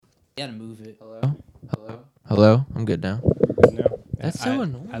gotta move it. Hello. I'm good now. No. That's so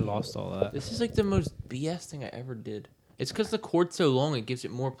annoying. I lost all that. This is like the most BS thing I ever did. It's because the cord's so long, it gives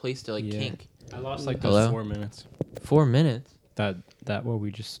it more place to kink. I lost like Hello? those 4 minutes. 4 minutes. That what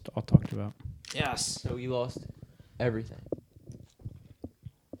we just all talked about. Yes. So you lost everything.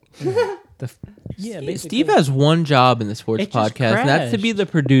 Steve has one job in the sports It just podcast, and that's to be crashed. the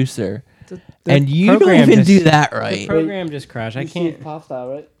producer. The And you don't program even just- do that The right. program just crashed. I can't. Pop that,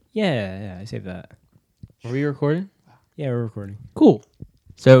 right? Yeah, I saved that. Are we recording? Yeah, we're recording. Cool.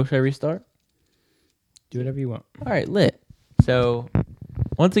 So should I restart? Do whatever you want. All right, lit. So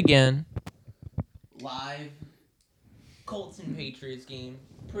once again, live Colts and Patriots game.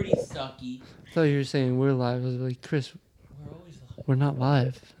 Pretty sucky. I thought you were saying we're live. I was like, Chris, We're always live. we're not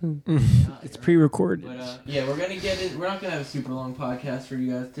live. It's pre-recorded. But yeah, we're gonna get it. We're not gonna have a super long podcast for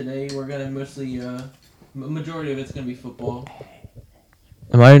you guys today. We're gonna mostly majority of it's gonna be football.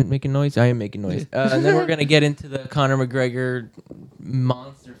 Am I making noise? I am making noise. And then we're gonna get into the Conor McGregor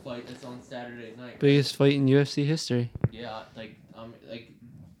monster fight that's on Saturday night. Biggest fight in UFC history. Yeah, obviously.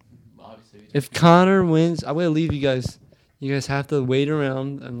 If Connor wins, I'm gonna leave you guys. You guys have to wait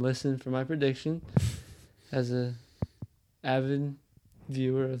around and listen for my prediction. As a avid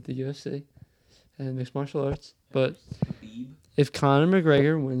viewer of the UFC and mixed martial arts, but if Conor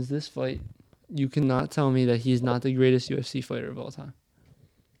McGregor wins this fight, you cannot tell me that he's not the greatest UFC fighter of all time.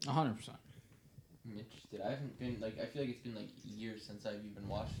 100%. I'm interested. I haven't been I feel like it's been years since I've even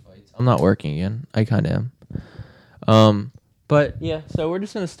watched fights. I'm not working again. I kind of am. But yeah, so we're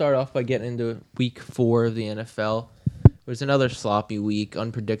just gonna start off by getting into week 4 of the NFL. It was another sloppy week,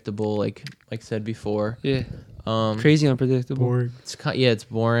 unpredictable, like said before. Yeah, Um, crazy unpredictable. It's it's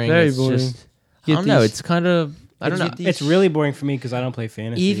boring. Very it's boring. Just, I Get don't know. these- It's kind of I don't know. Get these- It's really boring for me because I don't play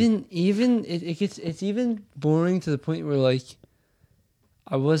fantasy. Even it's even boring to the point where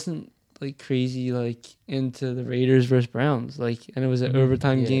I wasn't crazy into the Raiders versus Browns and it was an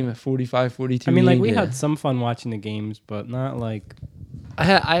overtime Yeah. game at 45-42. I mean, we Yeah. had some fun watching the games, but not like.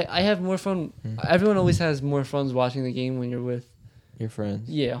 I have more fun. Everyone always has more fun watching the game when you're with Your friends.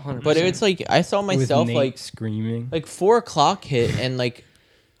 100%. But it's I saw myself with Nate screaming. 4:00 hit and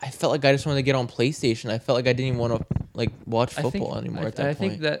I felt like I just wanted to get on PlayStation. I felt like I didn't even want to watch football anymore at that I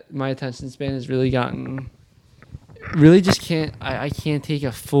point. think that my attention span has really gotten. Really, just can't. I can't take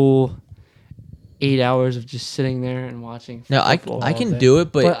a full 8 hours of just sitting there and watching. No, I football I all can day. do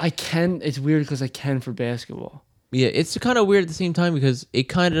it, But I can. It's weird because I can for basketball. yeah, it's kind of weird at the same time because it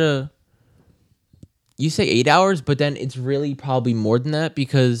kind of. You say 8 hours, but then it's really probably more than that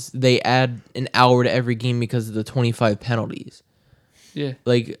because they add an hour to every game because of the 25 penalties. Yeah.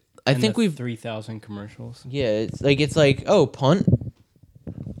 I think we've 3,000 commercials. yeah, it's oh punt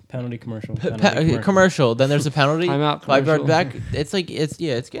Penalty commercial. commercial. Then there's a penalty. Timeout 5 yard commercial. back. It's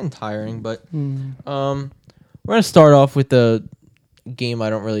it's getting tiring. But we're gonna start off with the game I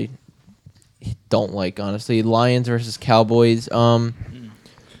don't like honestly. Lions versus Cowboys.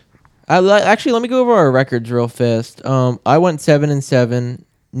 Actually, let me go over our records real fast. I went 7-7.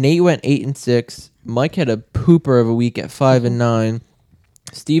 Nate went 8-6. Mike had a pooper of a week at 5-9.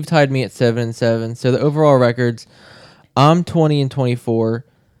 Steve tied me at 7-7. So the overall records, I'm 20-24.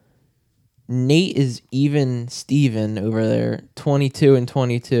 Nate is even Steven over there,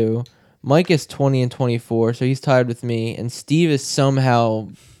 22-22. Mike is 20-24, so he's tied with me, and Steve is somehow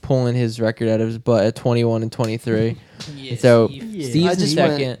pulling his record out of his butt at 21-23. Yeah, So Steve. Steve's I just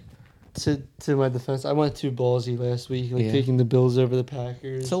second. To my defense, I went too ballsy last week, Yeah. taking the Bills over the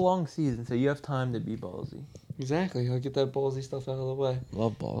Packers. It's a long season, so you have time to be ballsy. Exactly. I'll get that ballsy stuff out of the way.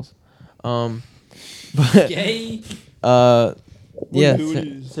 Love balls. But Yay. yeah.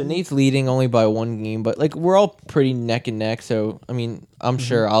 What So Nate's leading only by 1 game, but we're all pretty neck and neck. So I mean, I'm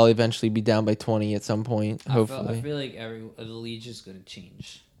sure I'll eventually be down by 20 at some point. Hopefully, I feel like the lead's just gonna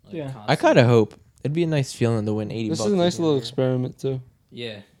change. Yeah. I kind of hope it'd be a nice feeling to win 80. This bucks is a nice again. little experiment too.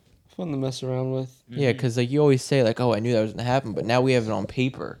 Yeah. Fun to mess around with. Yeah, because you always say oh, I knew that was gonna happen, but now we have it on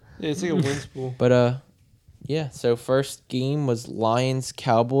paper. Yeah, it's like a win spool. But yeah. So first game was Lions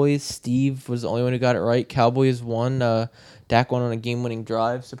Cowboys. Steve was the only one who got it right. Cowboys won. Dak won on a game-winning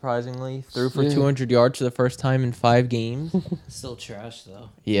drive. Surprisingly, threw for Yeah. 200 yards for the first time in 5 games. Still trash though.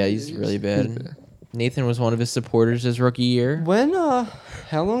 Yeah, he's really bad. Nathan was one of his supporters his rookie year. When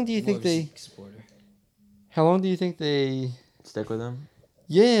how long do you think they? Supporter. How long do you think they? Stick with him.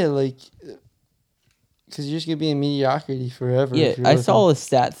 Yeah, because you're just gonna be in mediocrity forever. Yeah, if you're I with saw them. a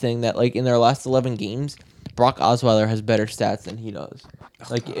stat thing that in their last 11 games, Brock Osweiler has better stats than he does,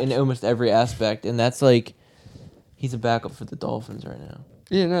 in almost every aspect, and that's he's a backup for the Dolphins right now.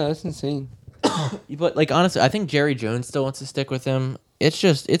 Yeah, no, that's insane. But honestly, I think Jerry Jones still wants to stick with him.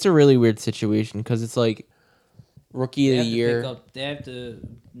 it's a really weird situation because it's like rookie They of have the to pick year. up. They have to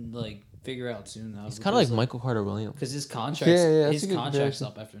like figure out soon now. He's kind of like because, Michael Carter Williams. because his contract's Yeah, that's his a good contract's comparison.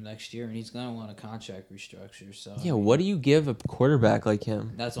 up after next year, and he's gonna want a contract restructure. So Yeah, what do you give a quarterback like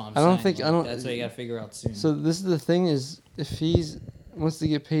him? That's what I'm I saying. don't think- like, I don't- That's what you gotta figure out soon. So this is the thing is if he's wants to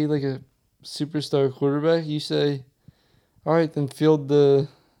get paid like a superstar quarterback, you say, all right, then field the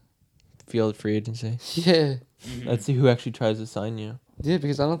Field free agency. yeah Mhm. Let's see who actually tries to sign you. yeah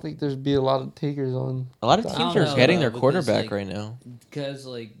because I don't think there'd be a lot of takers on. A lot of I teams don't are know, getting though, their because, quarterback like, right now. Because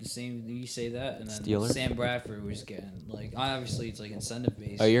like the same you say that, and then Steelers? Sam Bradford was getting like obviously it's like incentive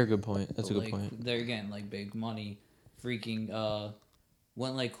based. Oh, you're a good point. That's a but, good like, point. They're getting like big money, freaking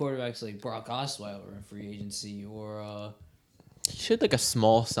when like quarterbacks like Brock Osweiler in free agency or He showed like a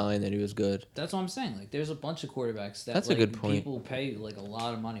small sign that he was good. that's what I'm saying. Like there's a bunch of quarterbacks that That's a like, good point. people pay like a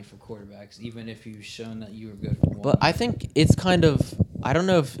lot of money for quarterbacks, even if you've shown that you were good for one. But I think it's kind of I don't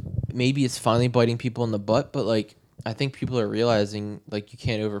know if maybe it's finally biting people in the butt, but like I think people are realizing like you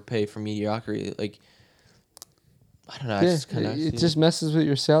can't overpay for mediocrity. Like I don't know. I Yeah, just kind of it just messes with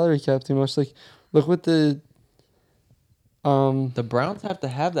your salary cap too much. Like, look what the the Browns have to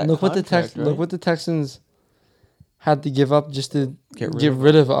have that. look what the contract, look what the Texans had to give up just to Get get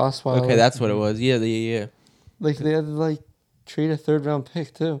rid of Osweiler. Okay, that's what it was. Yeah. like they had to like trade a 3rd round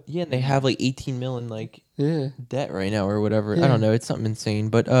pick too. Yeah, and they have like 18 million like Yeah, debt right now or whatever. I Yeah. don't know. It's something insane.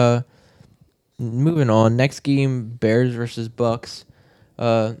 But moving on. Next game, Bears versus Bucks.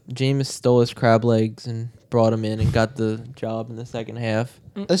 Jameis stole his crab legs and brought him in and got the job in the second half.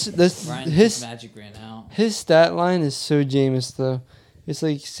 this Ryan his Magic ran out. his stat line is so Jameis though. It's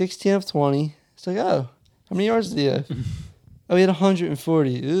like 16 of 20. It's like how many yards did he have? Oh, he had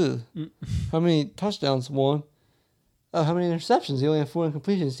 140. Ugh. How many touchdowns? 1. Oh, how many interceptions? He only had 4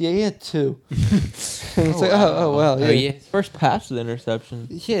 incompletions. Yeah, he had 2. and it's like, oh wow, yeah. Oh, yeah. His first pass was an interception.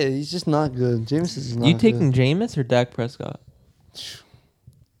 Yeah, he's just not good. Jameis is not You good. taking Jameis or Dak Prescott?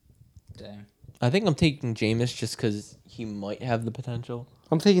 Damn. I think I'm taking Jameis just because he might have the potential.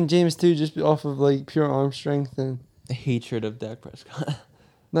 I'm taking Jameis too, just off of like pure arm strength and The hatred of Dak Prescott.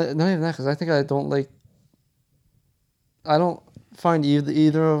 not even that because I think I don't find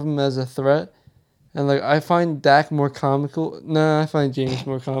either of them as a threat, and like I find Dak more comical. Nah, I find Jameis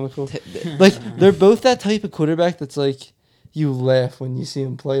more comical. Like they're both that type of quarterback that's like you laugh when you see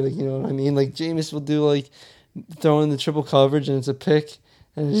him play. Like you know what I mean. Like Jameis will do like throw in the triple coverage and it's a pick,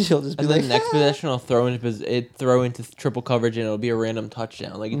 and he'll just be And like then next possession, I'll throw into triple coverage and it'll be a random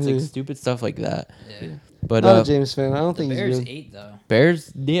touchdown. Like it's like Yeah. stupid stuff like that. Yeah. But Not a James fan. I don't The think Bears he's good. 8 though.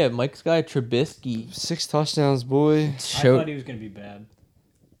 Bears, yeah, Mike's guy Trubisky 6 touchdowns, boy. I showed. thought he was gonna be bad.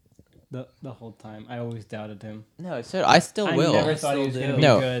 The whole time, I always doubted him. No, I said I still I will. never I thought he was still gonna do. be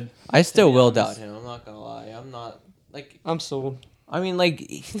No. good. I still to be will doubt honest. him. I'm not gonna lie. I'm not like. I'm sold. I mean, like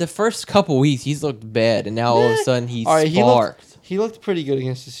the first couple weeks he's looked bad, and now all of a sudden he's All right, he looked- sparked. He looked pretty good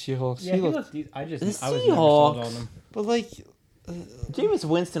against the Seahawks. Yeah, he looked. I The was never sold on Seahawks. him. but like, Jameis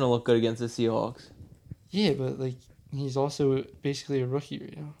Winston will look good against the Seahawks. yeah, but like he's also basically a rookie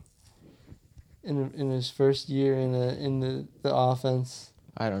right now. In his first year in the offense,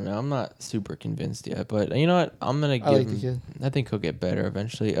 I don't know. I'm not super convinced yet, but you know what? I'm gonna I give like the him. kid. I think he'll get better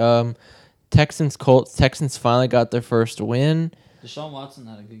eventually. Texans Colts. Texans finally got their first win. Deshaun Watson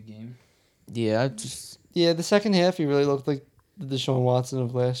had a good game. Yeah, I just Yeah, the second half he really looked like the Deshaun Watson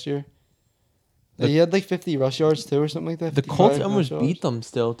of last year. The- He had like 50 rush yards too, or something like that. the 55 Colts rush almost yards. beat them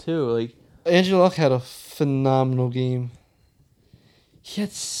still too. Like Andrew Luck had a phenomenal game. He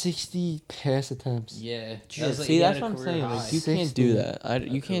had 60 pass attempts. Yeah. see, that's what I'm saying. Like, you can't do 60. that.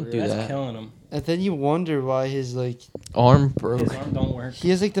 You can't do career. That's that. killing him. And then you wonder why his like Arm broke. His arm don't work. he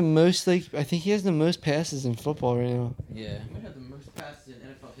has like the most like I think he has the most passes in football right now. Yeah. might have the most passes in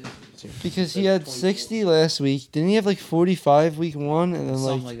NFL history. Because he had 60 last week. Didn't he have like 45 week 1 and then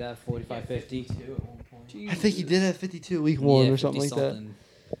Something like like that, 45, 50. I think he did have 52 week 1 Yeah, or something like 50 that. something.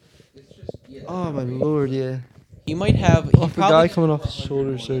 Oh my lord, yeah. He might have. He Off a probably guy has coming off 100 shoulder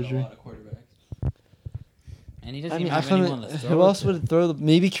more than a surgery. lot of quarterbacks. And he doesn't I mean, even I have found anyone to throw who it else to. would throw the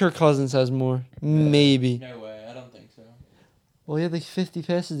maybe Kirk Cousins has more. Maybe. No way. I don't think so. Well, he had like 50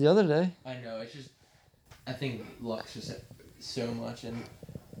 passes the other day. I know. It's just. I think Luck's just so much and.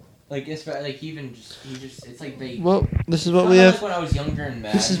 Like it's like he just it's like they. Well, this is It's what we kinda have. Like when I was younger and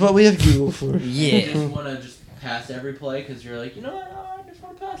mad. This is what we have Google for. You Yeah. just want to just pass every play because you're like, you know what? Oh, I just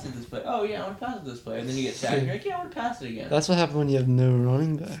want to pass it this play. Oh yeah, I want to pass it this play, and then you get sacked. And you're like, yeah, I want to pass it again. That's what happened when you have no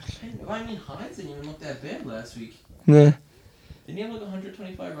running back. I mean, Hines didn't even look that bad last week. Nah. Didn't he have like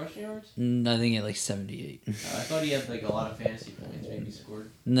 125 rushing yards? I think he had like 78. I thought he had like a lot of fantasy points. Maybe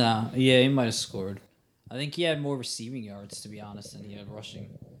scored. No, yeah, he might have scored. I think he had more receiving yards, to be honest, than he had rushing.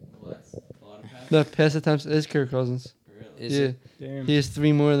 Well, that's a lot of passes. The pass attempts is Kirk Cousins. Really? Is Yeah, it? Damn. he has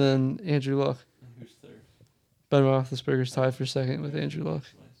 3 more than Andrew Luck. And who's third? Ben Roethlisberger's tied for second with Andrew Luck.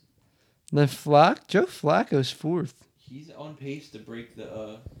 Then Joe Flacco's 4th. He's on pace to break the.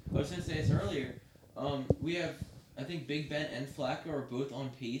 I was gonna say this earlier. We have, I think Big Ben and Flacco are both on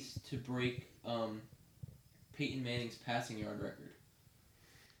pace to break Peyton Manning's passing yard record.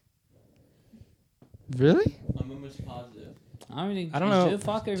 Really? I'm almost positive. I don't think. I don't is know. Joe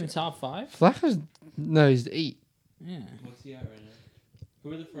Flacco even top 5? Flacco's no, he's 8. Yeah. What's he at right now?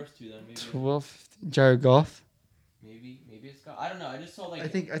 Who are the first two then? Maybe 12. Jared Goff. maybe it's Goff. I don't know. I just saw like. I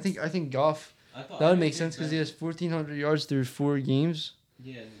think Goff. I thought That would I make knew sense Big because he Ben- has 1,400 yards through 4 games.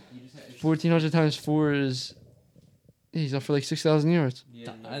 Yeah, and you just had. 1,400 times 4 is. He's up for like 6,000 yards.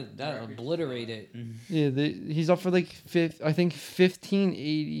 Yeah, no, That the record's- obliterated. Yeah, he's up for like I think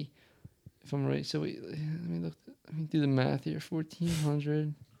 1,580, if I'm right. So wait, let me look. Let me do the math here.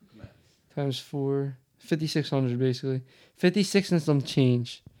 1,400 times 4, 5,600 basically. 56 and some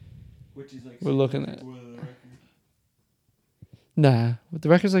change. Which is like. We're looking at. 600 the record. Nah, but the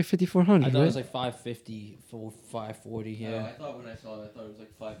record's like 5,400. I thought right? it was like 550, 540. Oh, Yeah. I thought when I saw it, I thought it was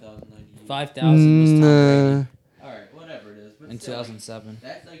like 5,098. 5,000 was Tom Brady Nah. All right, whatever it is. But in still, like, 2007.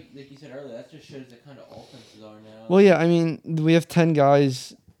 that's like you said earlier. That just shows the kind of offenses are now. Well, yeah, I mean, we have 10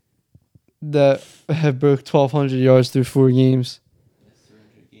 guys that have broke 1,200 yards through 4 games. That's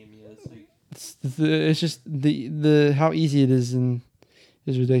 300 game. Yeah, it's like. It's just the how easy it is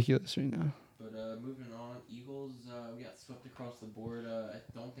is ridiculous right now. But moving on, Eagles. We got swept across the board. I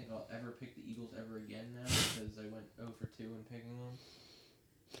don't think I'll ever pick the Eagles ever again now because I went 0 for 2 in picking them.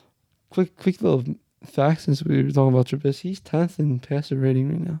 Quick little fact since we were talking about Trubisky, he's 10th in passer rating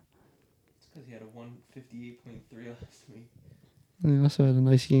right now. It's because he had a 158.3 last week. And he also had a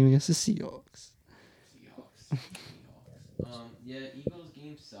nice game against the Seahawks. Seahawks. Yeah, Eagles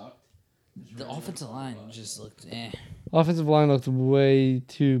game sucked. There's The really offensive nothing line about it. just looked eh. Offensive line looked way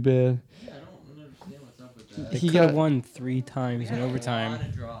too bad. Yeah, I don't understand what's up with that. They He could have got- won 3 times We in had a lot overtime.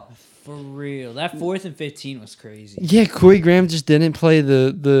 of drops. For real. That 4th and 15 was crazy. Yeah, Corey Graham just didn't play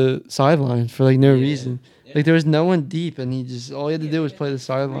the sideline for like no Yeah. reason. Yeah. Like there was no one deep, and all he had to Yeah, do we was had play the 3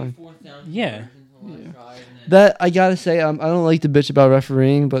 sideline. 4th down Yeah. conversions on the last drive, and then- That I gotta say, I don't like to bitch about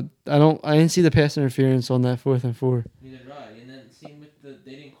refereeing, but I didn't see the pass interference on that 4th and 4. Neither did I. And then same with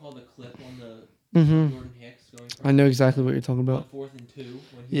they didn't call the clip on the Mm-hmm. Jordan Hicks going from I know exactly what you're talking on about. 4th and 2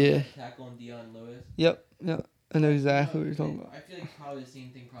 when he Yeah. was tackle on Deion Lewis. Yep. I know exactly what you're talking about. I feel like probably the same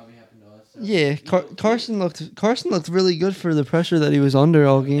thing probably happened to us. So Yeah, Eagles- Carson looked really good for the pressure that he was under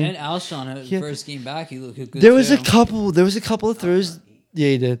all game. And Alshon, Yeah. first game back, he looked good. There was too. a couple of throws. Yeah,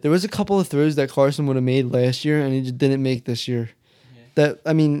 he did. There was a couple of throws that Carson would have made last year, and he just didn't make this year. Yeah. That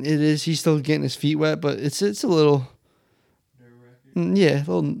I mean, it is. He's still getting his feet wet, but it's a little. Yeah,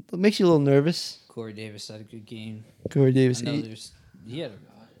 it makes you a little nervous. Corey Davis had a good game. Corey Davis. I know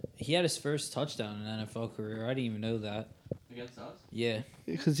he had his first touchdown in NFL career. I didn't even know that. Against us? Yeah.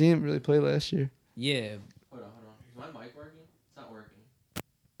 Because he didn't really play last year. Yeah. Hold on. Is my mic working? It's not working.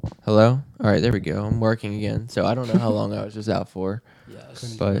 Hello? Alright, there we go. I'm working again. So I don't know how long I was just out for. Yes.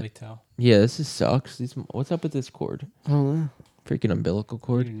 Couldn't But- really tell. Yeah, this is sucks. What's up with this cord? I don't know. Freaking umbilical Need a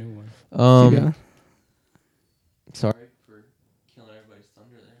cord. new one. Yeah, Sorry for killing everybody's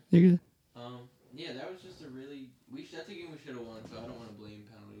thunder there. you're good. Yeah, that was just a really. That's a game we should have won. So I don't want to blame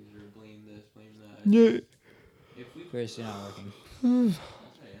penalties or blame this, blame that. Yeah. If we. Chris, you're not working. That's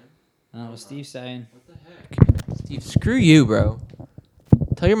what I am. I was Steve saying. What the heck? Steve, screw you, bro.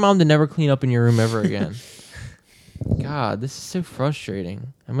 Tell your mom to never clean up in your room ever again. God, this is so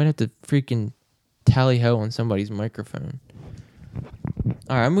frustrating. I might have to freaking tally ho on somebody's microphone.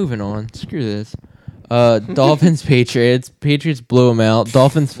 Alright, I'm moving on. Screw this. Dolphins, Patriots. Patriots blew them out.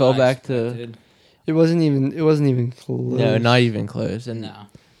 Dolphins fell I back to. expected. It wasn't even close. No, not even close. And No.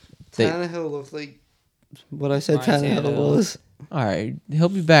 they- Tannehill looked like what I said Ryan Tannehill Tannehill. was. alright, he'll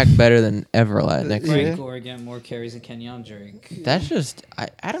be back better than ever next Yeah. week. Frank Gore getting more carries than Kenyon Drake. That's just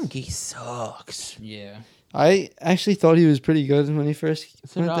Adam Gase sucks. Yeah. I actually thought he was pretty good when he first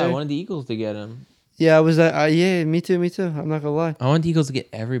So went I there. wanted the Eagles to get him. Yeah, I was that. Yeah, me too. I'm not gonna lie. I wanted the Eagles to get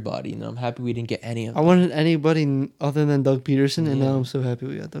everybody, and I'm happy we didn't get any of I them. wanted anybody other than Doug Peterson, and Yeah. now I'm so happy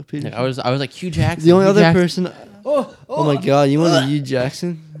we got Doug Peterson. Like, I was like Hugh Jackson. the only Hugh other Jackson. person. Oh my God! You wanted Hugh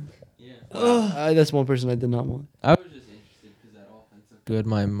Jackson? Yeah. That's one person I did not want. I was just interested because that offensive. Good,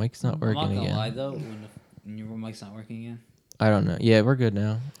 my mic's not I'm working not gonna again. lie though, when your mic's not working again. I don't know. Yeah, we're good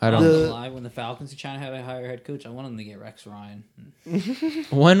now. I I'm don't. not The- gonna lie, when the Falcons are trying to have a higher head coach, I want them to get Rex Ryan.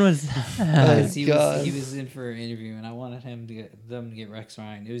 When was that? Because God. he was in for an interview, and I wanted them to get Rex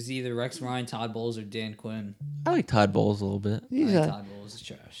Ryan. It was either Rex Ryan, Todd Bowles, or Dan Quinn. I like Todd Bowles a little bit. Yeah. Todd Bowles is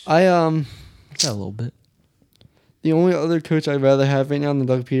trash. Yeah, a little bit. The only other coach I'd rather have right now than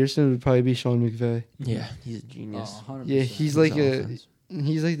Doug Peterson would probably be Sean McVay. Yeah, he's a genius. 100%. Yeah, he's like offense.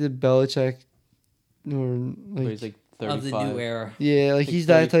 he's like the Belichick, or But like he's like of the 35. new era. yeah, like Like he's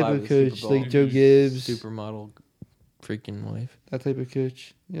that type 35 of with Super coach, Bowl. like Joe Gibbs, Supermodel, freaking wife. that type of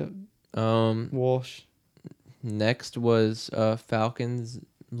coach. Yep, Walsh. Next was Falcons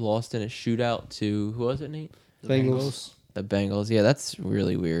lost in a shootout to who was it, Nate? The Bengals. The Bengals. Yeah, that's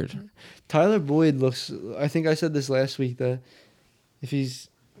really weird. Tyler Boyd looks. I think I said this last week that if he's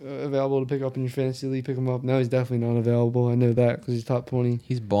available to pick up in your fantasy league, pick him up. Now he's definitely not available. I know that because he's top 20.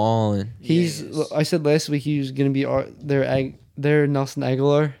 He's balling. He's. Yeah, he is. I said last week he was gonna be their Nelson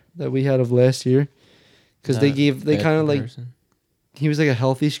Aguilar that we had of last year, because they Bad kind of like comparison. he was like a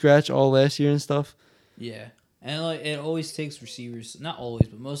healthy scratch all last year and stuff. Yeah. And like it always takes receivers, not always,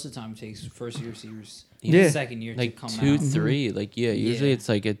 but most of the time it takes first year receivers, Yeah. second year like to come 2, out. 3. Like usually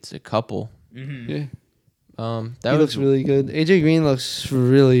Yeah. it's a couple. Mm-hmm. Yeah, That he was looks really good. AJ Green looks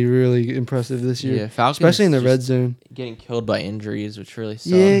really, really impressive this year, yeah. Falcons especially in the just red zone. getting killed by injuries, which really sucks.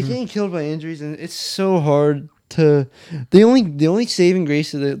 Yeah, getting killed by injuries, and it's so hard to. The only saving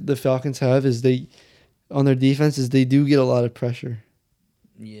grace that the Falcons have is on their defense is they do get a lot of pressure.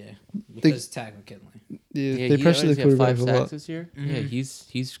 Yeah. Because Tag McKinley. Yeah, Yeah, they he pressure the always had 5 quarterback a sacks lot. this year. Mhm. Yeah,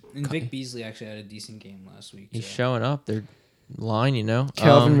 he's And Vic Beasley actually had a decent game last week. he's too. showing up. They're line, you know.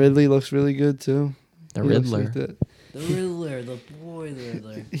 Calvin Ridley looks really good too. the He looks Riddler. like that. The Riddler, the boy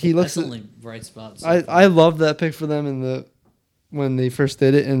Riddler. He looks. That's the only bright spot. so I far. love that pick for them when they first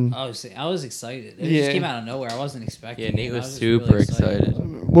did it, and I was excited. It Yeah. just came out of nowhere. I wasn't expecting. Yeah, it. Nate I was just super really excited.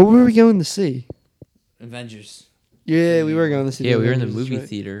 what were we going to see? Avengers. Yeah, we were going to see. Yeah, we were in the Avengers, movie that's right.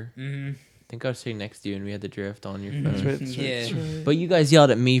 theater. Mm-hmm. I think I was sitting next to you, and we had the draft on your Mhm. phone. That's right. That's right, Yeah. that's right. But you guys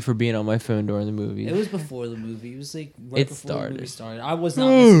yelled at me for being on my phone during the movie. It was before the movie. It was like right It before started. the movie started. I was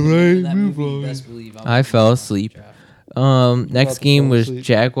not Oh, listening to right, that move movie. on. Best believe I was fell on the asleep. draft. Next to game fall was asleep.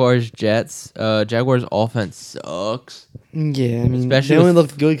 Jaguars Jets. Jaguars offense sucks. Yeah, I mean, Especially they only with-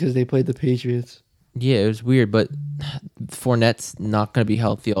 looked good because they played the Patriots. Yeah, it was weird, but Fournette's not going to be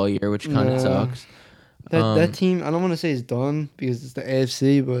healthy all year, which kind of No. sucks. That team, I don't want to say is done because it's the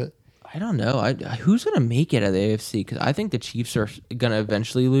AFC, but I don't know. Who's going to make it out of the AFC? Because I think the Chiefs are going to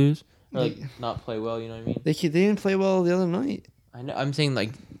eventually lose. Or, like, not play well, you know what I mean? they didn't play well the other night. I know. I'm saying,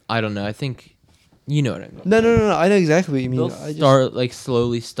 like, I don't know. I think, you know what I mean. No. I know exactly what you mean. They'll I just,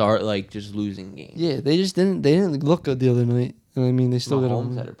 slowly start, like, just losing games. yeah, they just didn't. They didn't look good the other night. And I mean, they still got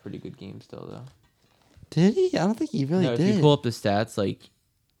Mahomes on. had a pretty good game still, though. Did he? I don't think he really No, if did. you pull up the stats, like,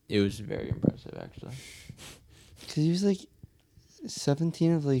 it was very impressive, actually. Because he was like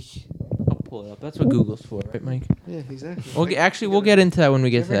 17 of like. I'll pull it up. That's what Google's for, right, Mike? Yeah, exactly. We'll get into that when we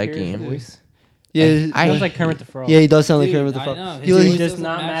get to Ever that hear his game. voice? Yeah, I- Sounds like Kermit the Frog. yeah, he does sound like Dude, Kermit the I Frog. know. He His like- voice does doesn't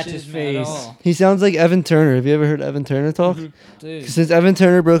not match his at face. all. He sounds like Evan Turner. Have you ever heard Evan Turner talk? Dude. Since Evan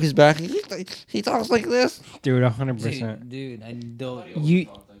Turner broke his back, he talks like this. Dude, 100%. Dude, I don't.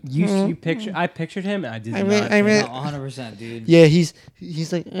 You picture? I pictured him. And I did I not. mean- I think- mean- No, 100%, dude. Yeah, he's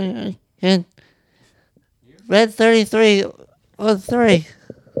like and red 33 on 3.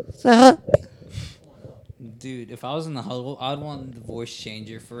 Dude, if I was in the huddle, I'd want the voice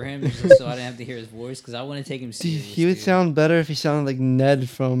changer for him just so I didn't have to hear his voice because I wouldn't take him Dude, serious. he would dude. sound better if he sounded like Ned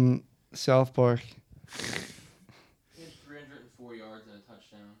from South Park. He had 304 yards and a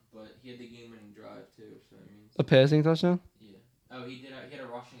touchdown, but he had the game-winning drive too. So I mean, A passing touchdown? yeah. Oh, he did. He had a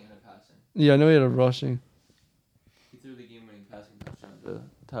rushing and a passing. Yeah, I know he had a rushing. He threw the game-winning passing touchdown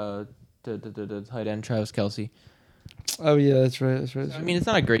to tight end Travis Kelsey. Oh yeah, that's right. That's right. So, That's I right. mean, it's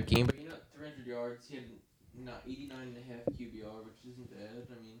not a great game, but 300 yards. He had 89.5 QBR, which isn't bad.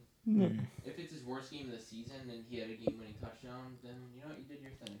 I mean, Mm. if it's his worst game of the season and he had a game-winning touchdown, then you did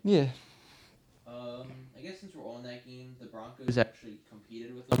your thing. Yeah. I guess since we're on that game, the Broncos actually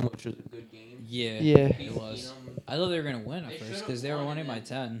competed with them, which was a good game. Yeah, Yeah. it was. I thought they were gonna win at first because they were winning by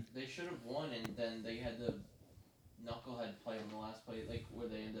 10. They should have won, and then they had the knucklehead play on the last play, like where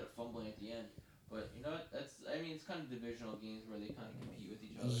they ended up fumbling at the end. But you know what? It's kind of divisional games where they kind of compete with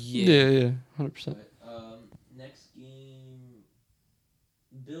each other. Yeah. 100%. But, next game,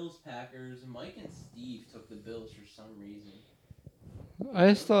 Bills Packers. Mike and Steve took the Bills for some reason. I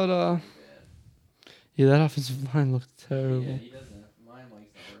just thought, Pretty bad. yeah, that offensive line looked Yeah, terrible. he doesn't. My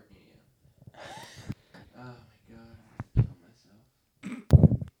mic's not working again. Oh my god, I'm killing myself.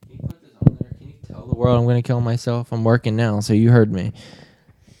 Can you put this on there? Can you tell the world. I'm gonna kill myself. I'm working now, so you heard me.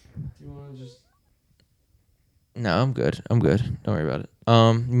 You want to just? No, I'm good. Don't worry about it.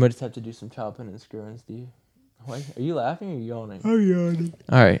 You might just have to do some chopping and screwing, Steve. Why are you laughing or are you yawning? I'm yawning.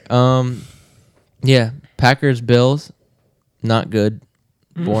 All right. Yeah. Packers Bills, not good.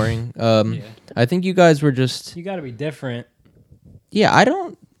 Boring. Yeah. I think you guys were just. You got to be different. Yeah, I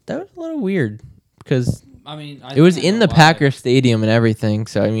don't. That was a little weird because I mean, it was think I in know the why. Packers stadium and everything.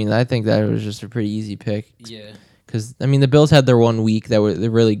 So I mean, I think that was just a pretty easy pick. Yeah. Because I mean, the Bills had their 1 week that were they're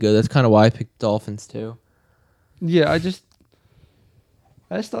really good. That's kind of why I picked Dolphins too. Yeah, I just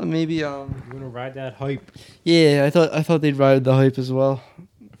thought maybe You want to ride that hype? yeah, I thought they'd ride the hype as well.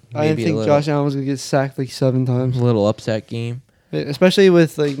 I didn't Maybe a think little. Josh Allen was gonna get sacked like 7 It was times, a little upset game. especially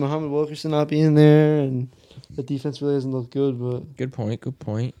with like Muhammad Wilkerson not being there, and the defense really doesn't look good. But Good point.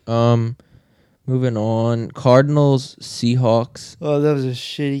 Moving on. Cardinals, Seahawks. oh, that was a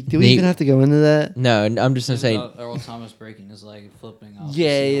shitty. Do we Nate- even have to go into that? No, I'm just gonna say Earl Thomas breaking his leg, flipping off.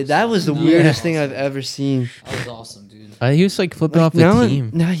 Yeah, that was the No, weirdest that thing was I've ever seen. That was awesome, dude. he was like flipping Like, off the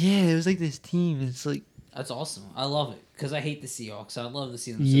team. Yeah, it was like this team. It's like That's awesome. I love it because I hate the Seahawks. I'd love to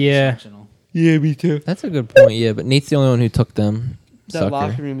see them. Yeah. Dysfunctional. yeah, me too. That's a good point. Yeah, but Nate's the only one who took them. That Sucker.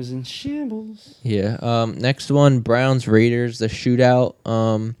 locker room is in shambles. Yeah. Next one, Browns Raiders, the shootout.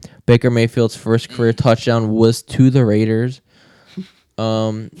 Baker Mayfield's first career touchdown was to the Raiders.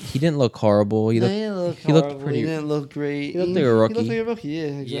 He didn't look horrible. He looked He looked pretty- He didn't look great. he looked like a rookie. He looked like a rookie. Yeah,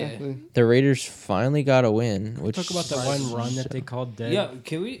 exactly. the Raiders finally got a win, which Talk about the one run that they called dead. Yeah,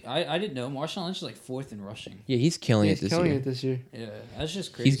 can we? I didn't know Marshawn Lynch is like 4th in rushing. yeah, he's killing He's it this killing year. it this year. Yeah, that's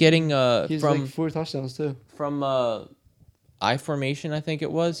just crazy. He's getting He's from like 4 touchdowns too. I formation, I think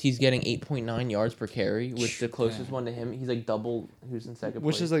it was. He's getting 8.9 yards per carry, which the closest Yeah. one to him. He's like double who's in second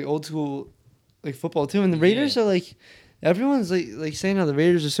Which place. is like old school, like football too. And the Raiders Yeah. are like, everyone's like saying how the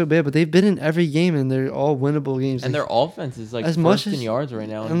Raiders are so bad, but they've been in every game and they're all winnable games. and Like, their offense is like as first much in as- yards right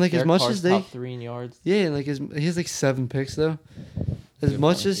now. and, like, as Derek much Carr's as they- top 3 in yards. yeah, like he has like 7 picks though. As Good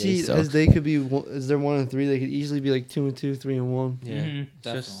much point. as Yeah, he as sucks. they could be, as they're 1-3, they could easily be like 2-2, 3-1. Yeah, Mhm, It's just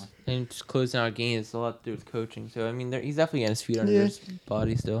definitely. and just closing out games. It's a lot to do with coaching. So I mean, he's definitely getting his feet under Yeah. his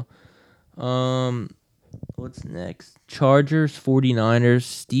body still. What's next? Chargers, 49ers.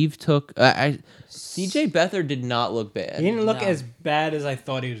 Steve took. CJ Beathard did not look bad. He didn't look No. as bad as I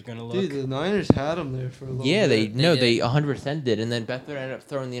thought he was gonna look. Dude, the Niners had him there for a little Yeah, bit. they did. 100% did, and then Beathard ended up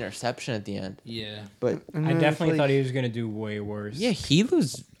throwing the interception at the end. Yeah. But And I then definitely it's thought like- he was gonna do way worse. yeah, he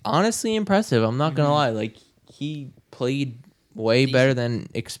was honestly impressive. I'm not gonna lie. Like he played way Decent. better than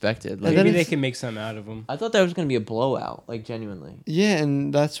expected. Like And then maybe they it's- can make something out of him. I thought that was gonna be a blowout. Like genuinely. Yeah,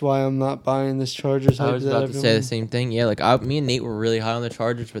 and that's why I'm not buying this Chargers hype. I was that about to say everyone- the same thing. Yeah, like me and Nate were really high on the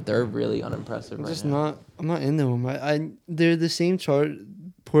Chargers, but they're really unimpressive I'm right just now. I'm not into them. They're the same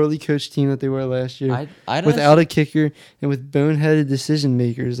poorly coached team that they were last year. I don't Without a kicker and with boneheaded decision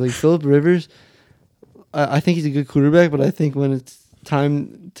makers like Philip Rivers. I think he's a good quarterback, but I think when it's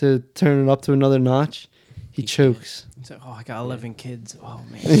time to turn it up to another notch, he chokes. He's like, oh, I got 11 kids. Oh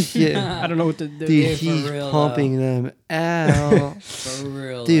man, Yeah, I don't know what to do. dude, Yeah, for he's real, pumping them out. For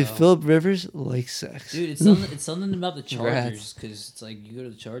real. Dude, though. Philip Rivers likes sex. Dude, it's something about the Congrats. Chargers because it's like you go to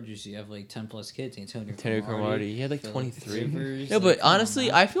the Chargers, you have like 10+ kids. Antonio Cromartie. He had like Phillip 23. Rivers, No, like, but come on, honestly,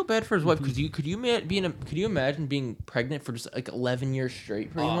 man. I feel bad for his wife because could you imagine being pregnant for just like 11 years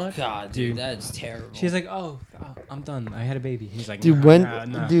straight, pretty Oh much? god, dude, Dude. that's terrible. She's like, oh, I'm done. I had a baby. He's like, Dude,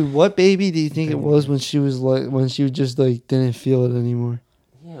 nah. dude, what baby do you think it was when she was like when she just like didn't feel it anymore?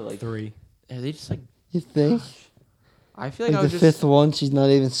 Yeah, like 3. are they just like? You think? I feel like, Like I the was fifth just. one, she's not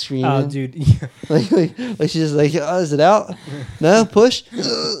even screaming. Oh, dude. Yeah. like she's just like, oh, is it out? No, push.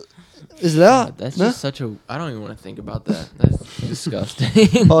 Is it out? That's no? just such a. I don't even want to think about that. That's disgusting.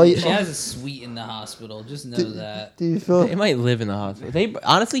 Oh, she yeah. has a suite in the hospital. Just know Dude, that. Do you feel? They might live in the hospital. They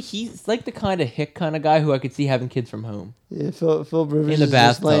honestly, he's like the kind of hick kind of guy who I could see having kids from home. Yeah, Phil Rivers In the is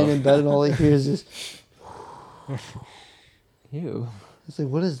just laying bathtub. in bed and all he hears is, Ew. it's like,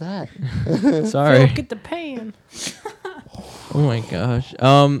 what is that? Sorry. Get the pan. Oh my gosh.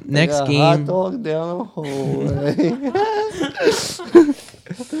 Next Like a hot game. dog down a hallway.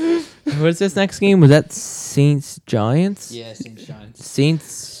 What's this next game? Was that Saints Giants? Yeah, St. Giants.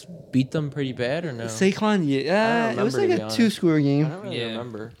 Saints beat them pretty bad or no? Saquon, yeah, I don't it was remember, like to a be honest. 2-score I game. don't really Yeah.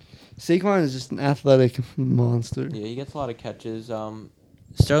 remember. Saquon is just an athletic monster. Yeah, he gets a lot of catches.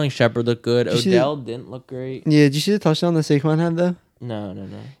 Sterling Shepard looked good. Did you see Odell didn't look great. Yeah, did you see the touchdown that Saquon had though? No.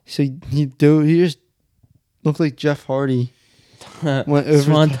 So he just looked like Jeff Hardy. Went over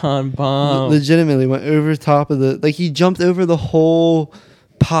Swanton bomb. Legitimately went over top of he jumped over the whole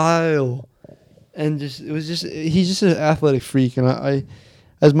pile, and he's just an athletic freak, and I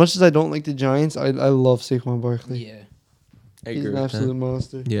As much as I don't like the Giants, I love Saquon Barkley. Yeah. I He's agree an with that. absolute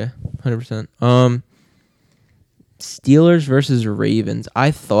monster. Yeah, 100%. Steelers versus Ravens.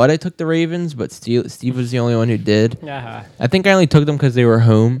 I thought I took the Ravens, but Steve was the only one who did. Yeah. I think I only took them because they were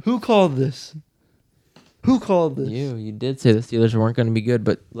home. Who called this? Who called this? You did say the Steelers weren't going to be good,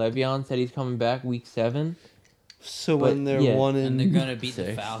 but Le'Veon said he's coming back week 7. So But, when they're yeah. 1 And they're and gonna beat the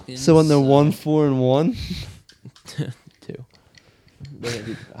Six. Falcons. so when they're 1-4-1. 2. They're gonna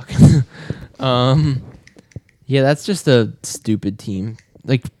do the Falcons. Yeah, that's just a stupid team.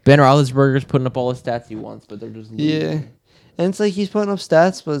 Like Ben Roethlisberger's putting up all the stats he wants, but they're just losing. Yeah. And it's like he's putting up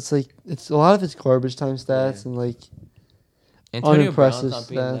stats, but it's like it's a lot of it's garbage time stats Yeah. and like Antonio Brown's Unimpressive not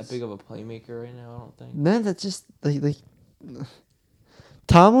being that stats. big of a playmaker right now. I don't think. man, that's just like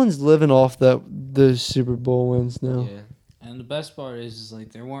Tomlin's living off those Super Bowl wins now. Yeah. And the best part is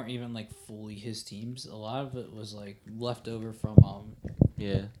like there weren't even like fully his teams. A lot of it was like left over from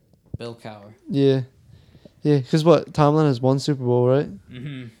Yeah. Bill Cowher. Yeah. Yeah, because what? Tomlin has 1 Super Bowl, right?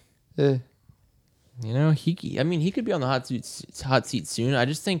 Mm-hmm. Yeah. You know, he could be on the hot seat soon. I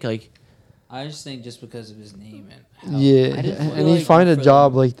just think like I just think just because of his name and how Yeah. I just And feel he'd like find a for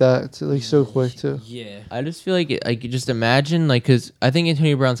job them- like that like so quick, too. Yeah. I just feel like just imagine like because I think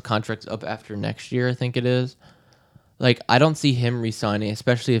Antonio Brown's contract's up after next year. I think it is. Like I don't see him resigning,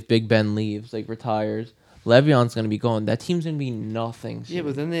 especially if Big Ben leaves, like retires. Le'Veon's gonna be gone. That team's gonna be nothing. Yeah, soon.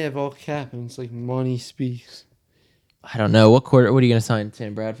 but then they have all cap, and it's like money speaks. I don't know what quarter. What are you gonna sign?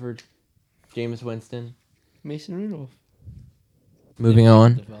 Sam Bradford, Jameis Winston. Mason Rudolph. Moving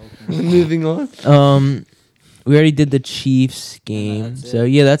on. Development. Moving on. We already did the Chiefs game, that's so it.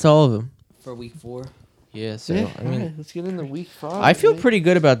 yeah, that's all of them. For week 4. Yeah, so Yeah, I mean, alright, let's get into week 5. I feel man. pretty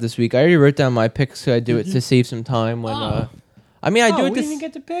good about this week. I already wrote down my picks, so I do it to save some time when. Oh. I mean, I do it we to. didn't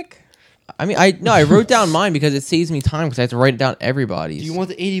get to pick. I wrote down mine because it saves me time because I have to write down everybody's. Do you want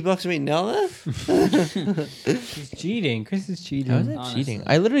the $80 right now, then? He's cheating. Chris is cheating. How is that Honestly. cheating?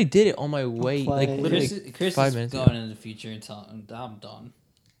 I literally did it on my way, like playing. literally. Chris 5 is minutes going ago. into the future and telling I'm done.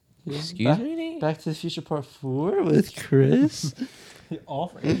 Excuse back, me. Nate? Back to the Future Part 4 with Chris. All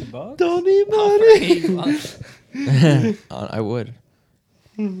for $80. Don't need Oh, for money. 8 bucks. I would.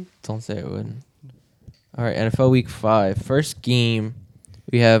 Don't say I wouldn't. All right, NFL Week 5. First game,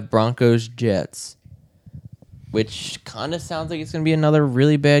 we have Broncos Jets, which kind of sounds like it's gonna be another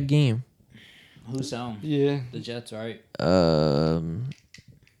really bad game. Who's home? Yeah. The Jets, right?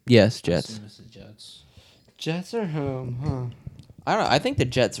 Yes, I Jets. assume it's the Jets. Jets are home, huh? I don't know. I think the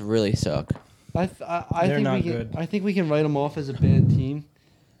Jets really suck. I They're think not we can. good. I think we can write them off as a bad team.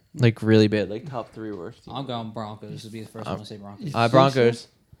 Like really bad. Like top 3 worst. I'm going Broncos to be the first one to say Broncos. You think so? Broncos.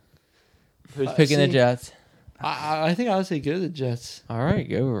 Who's picking the see- Jets? I think I would say go to the Jets. All right,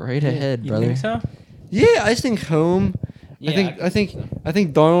 go right Yeah. ahead, You brother. think so? Yeah, I just think home. Yeah, I think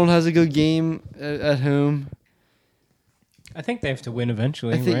Darnold has a good game at home. I think they have to win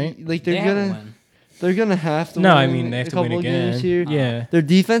eventually, I think right? like they they're gonna have to. No, I win mean they a have to win couple of again. games here. Yeah. Their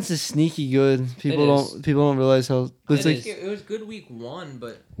defense is sneaky good. People is. don't realize how it's It like is. It was good week 1,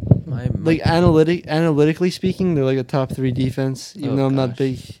 but analytically speaking, they're like a top 3 defense. Even Oh, though I'm not gosh.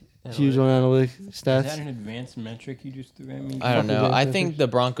 big, huge on analytic Is that stats. an advanced metric you just threw at me? I don't Fuck know. with I that think metric. the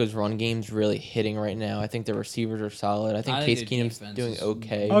Broncos' run game's really hitting right now. I think the receivers are solid. I think I Case think their Keenum's defense doing is-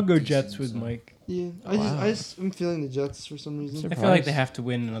 okay. I'll go Decent, Jets with so. Mike. Yeah, Wow. I just I'm feeling the Jets for some reason. I feel like they have to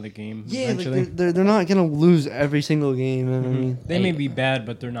win another game Yeah, like eventually. they're not gonna lose every single game. And I mean, They may be bad,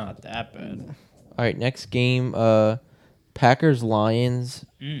 but they're not that bad. All right, next game, Packers Lions.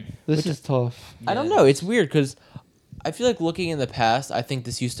 this is tough. I don't know. It's weird because I feel like looking in the past, I think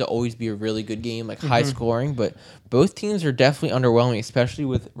this used to always be a really good game, like high scoring. But both teams are definitely underwhelming, especially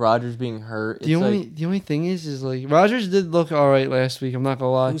with Rodgers being hurt. The only thing is like Rodgers did look all right last week. I'm not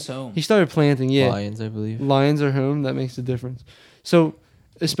gonna lie. Who's home? He started planting. Yeah, Lions, I believe. Lions are home. That makes a difference. So,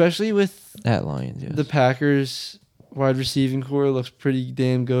 especially with At Lions, yes. the Packers wide receiving core looks pretty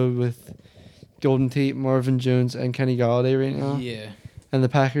damn good with Golden Tate, Marvin Jones, and Kenny Galladay right now. Yeah. And the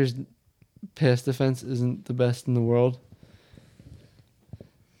Packers' pass defense isn't the best in the world.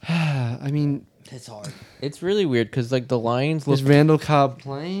 I mean, It's hard. It's really weird because like the Lions look. is Randall Cobb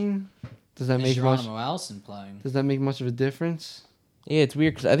playing? Does that Is make much? Geronimo Allison playing? Does that make much of a difference? Yeah, it's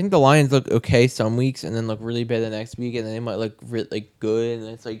weird because I think the Lions look okay some weeks and then look really bad the next week, and then they might look like good, and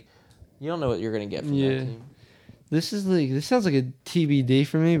it's like you don't know what you're gonna get from Yeah. that team. This sounds like a TBD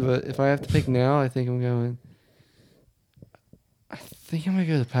for me, but if I have to pick now, I think I'm going. I think I'm gonna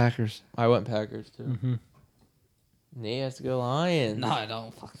go the Packers. I went Packers too. Mm-hmm. Nate has to go Lions. No, I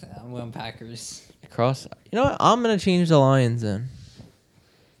don't. Fuck that. I'm going Packers. Cross. You know what? I'm gonna change the Lions then.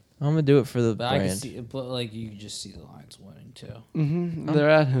 I'm gonna do it for the But I can brand. see, but like you can just see the Lions winning too. They're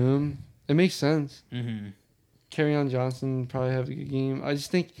at home. It makes sense. Mm-hmm. Carryon Johnson probably have a good game. I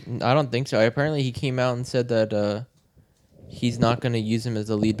just think I don't think so. Apparently, he came out and said that he's not gonna use him as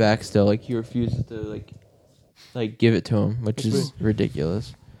a lead back still. Like he refuses to like give it to him, which That's is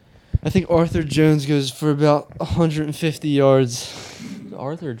ridiculous. Arthur Jones goes for about 150 yards.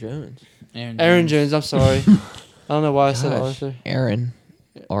 Arthur Jones. Aaron Jones, I'm sorry. I don't know why I said Gosh. Arthur.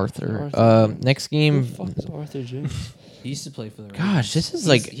 Arthur. Arthur. Next Who game. the fuck is Arthur Jones? He used to play for the Ravens. Gosh, this is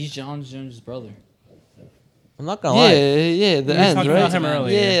He's John Jones' brother. I'm not gonna lie. Yeah, the We were end, talking right? about him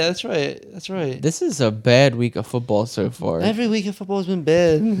earlier. Yeah, that's right. This is a bad week of football so far. Every week of football has been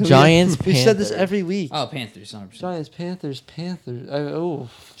bad. Giants, We've said this Panthers. every week. Oh, Panthers, 100%. Giants, Panthers.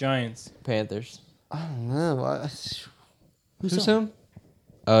 Giants. Panthers. I don't know. Who's Who's home?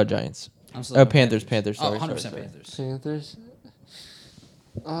 Giants. I'm still Oh, going Panthers. Panthers. Sorry, Oh, 100% sorry. Panthers. Panthers.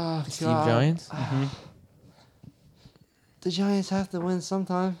 Oh, Steve God. Giants. The Giants have to win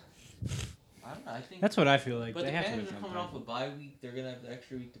sometime. I don't know. I think That's what I feel like. But They the have to Panthers win are coming sometime. off a bye week. They're gonna have the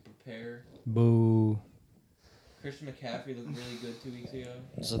extra week to prepare. Boo. Christian McCaffrey looked really good 2 weeks ago.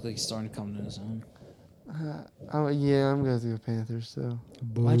 He's look like he's starting to come to his own. Yeah, I'm going to go Panthers, though.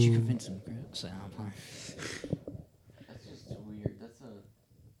 Boo. Why'd you convince him, Grant? Say, I'm fine. That's just weird. That's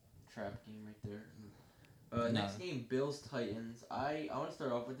a trap game right there. No. Next game, Bills Titans. I want to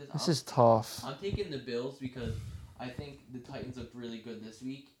start off with this. This is tough. I'm taking the Bills because I think the Titans looked really good this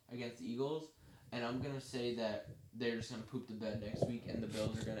week against the Eagles, and I'm gonna say that they're just gonna poop the bed next week, and the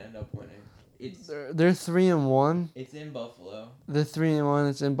Bills are gonna end up winning. It's They're 3-1. it's in Buffalo. They're 3-1.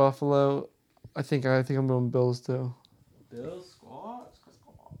 It's in Buffalo. I think I'm going Bills too. Bills squad.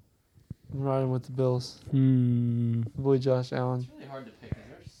 I'm riding with the Bills. Hmm. The boy Josh Allen. It's really hard to pick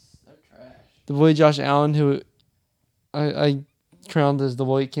because they're trash. The boy Josh Allen, who I crowned as the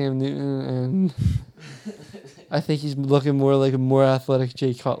white Cam Newton, and I think he's looking more like a more athletic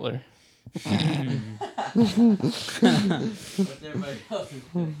Jay Cutler. What's everybody else's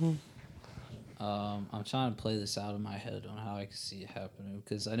pick? I'm trying to play this out in my head on how I can see it happening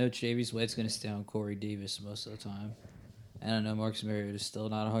because I know Travis White's going to stay on Corey Davis most of the time, and I know Marcus Mariota is still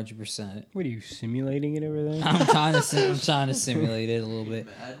not 100%. What are you simulating it over there? I'm trying to simulate it a little bit,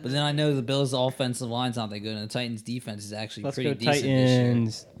 but then I know the Bills' offensive line's not that good, and the Titans' defense is actually Let's pretty go decent this year.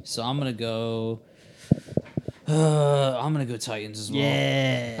 Titans. So I'm gonna go. Titans as well.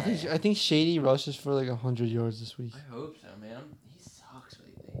 Yeah. I think Shady rushes for like 100 yards this week. I hope so, man. He sucks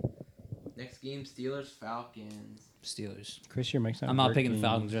lately. Next game, Steelers Falcons. Steelers. Chris, your mic's not I'm not picking the working.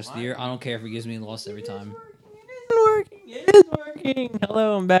 Falcons the rest of the year. I don't care if he gives me a loss every time. It is working.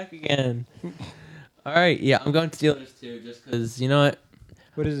 Hello, I'm back again. All right, yeah, I'm going Steelers too, just because you know what?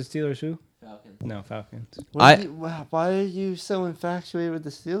 What is the Steelers who? Falcons. No, Falcons. Why are you so infatuated with the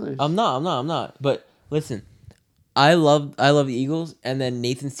Steelers? I'm not. But listen, I love the Eagles, and then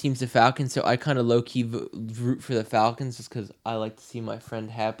Nathan's team's the Falcons, so I kind of low key root for the Falcons just because I like to see my friend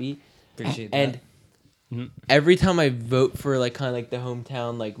happy. Appreciate that. And every time I vote for like kind of like the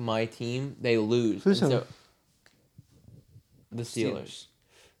hometown, like my team, they lose. Who's And home? the Steelers.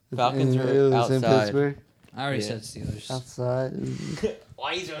 Steelers. Falcons It are was in outside. Pittsburgh. I already Yeah. said Steelers. Outside.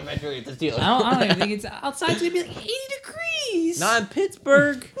 Why are you so infatuated with the Steelers? I don't even think it's outside. It's gonna be like 80 degrees. Not in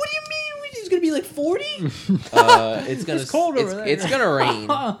Pittsburgh. What do you mean? It's gonna be like 40. It's gonna It's cold over there. It's gonna rain.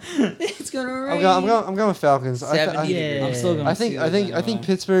 It's gonna rain. I'm going with Falcons. 70 Yeah. I'm still going. I think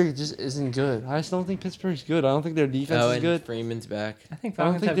Pittsburgh just isn't good. I just don't think Pittsburgh's good. I don't think their defense Oh, is and good. Freeman's back. I think I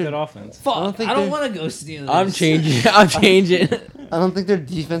don't Falcons think have they're- good offense. Fuck. I I don't think don't they're- want to go Steelers. I'm changing. I don't think their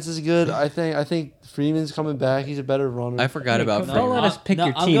defense is good. I think Freeman's coming back. He's a better runner. I forgot Hey, about don't Freeman. let us pick No,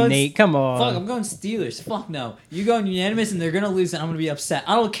 your I'm team, going Nate. Come on. Fuck, I'm going Steelers. Fuck no. You're going unanimous and they're going to lose and I'm going to be upset.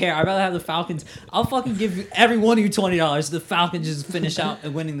 I don't care. I'd rather have the Falcons. I'll fucking give you, every one of you $20. The Falcons just finish out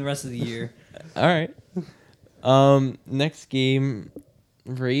and winning the rest of the year. All right. Next game,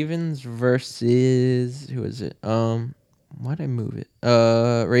 Ravens versus who is it? Why'd I move it?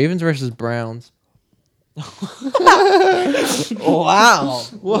 Ravens versus Browns. Wow.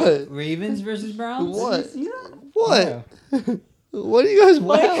 What? Ravens versus Browns? What? Yeah. What? What are you guys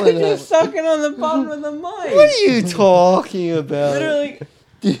wailing at? sucking on the bottom of the mic. What are you talking about? Literally,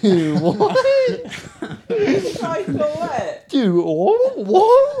 Dude, what? I so wet. Dude,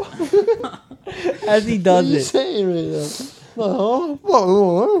 what? As he What are does you it. saying right now?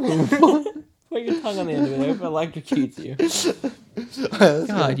 Put your tongue on the end of it. I hope it electrocutes you. God,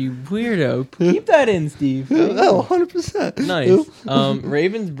 God, you weirdo. Keep that in, Steve. Oh, 100%. Nice.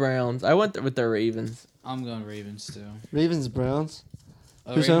 Ravens Browns. I went with the Ravens. I'm going Ravens too. Ravens, Browns.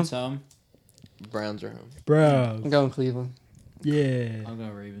 Oh, Who's Ravens home? Browns are home. Bro. I'm going Cleveland. Yeah. I'm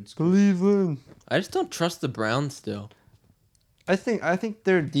going Ravens. Cleveland. I just don't trust the Browns still. I think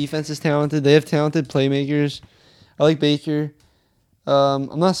their defense is talented. They have talented playmakers. I like Baker.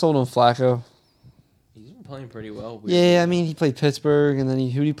 I'm not sold on Flacco. He's been playing pretty well. Yeah, I mean he played Pittsburgh, and then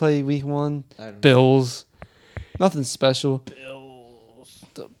who did he play week 1? I don't know. Bills. Nothing special. Bills.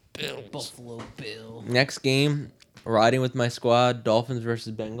 The Bills. Buffalo Bill. Next game, riding with my squad, Dolphins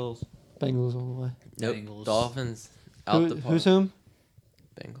versus Bengals. Bengals all the way. Nope. Bengals. Dolphins out the park. Who's whom?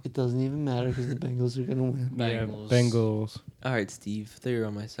 Bengals. It doesn't even matter because the Bengals are gonna win. Bengals. Yeah, Bengals. All right, Steve. Thought you were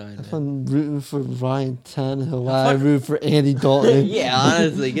on my side, If man. I'm rooting for Ryan Tannehill, I root for Andy Dalton. Yeah,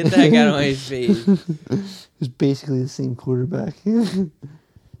 honestly, get the heck out of my face. Who's basically the same quarterback. Andy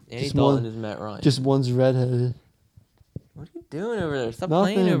Just Dalton one- is Matt Ryan. Just one's redheaded. What are you doing over there? Stop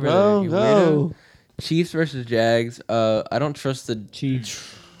Nothing, playing over bro. there. You Go. weirdo. Chiefs versus Jags. I don't trust the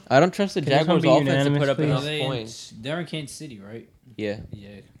Chiefs. Jaguars this one offense be to unanimous, put up please? enough Are they in, points. they're in Kansas City, right? Yeah.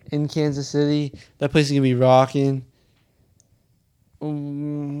 Yeah. In Kansas City, that place is gonna be rocking.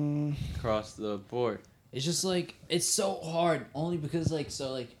 Mm, Across the board. It's just like it's so hard only because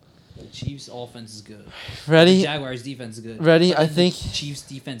the Chiefs offense is good. The ready? Jaguars defense is good. Ready? But I then think the Chiefs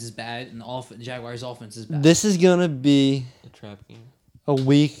defense is bad and the Jaguars offense is bad. this is gonna be The trap game. a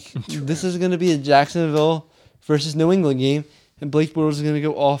week. This is gonna be a Jacksonville versus New England game, and Blake Bortles is gonna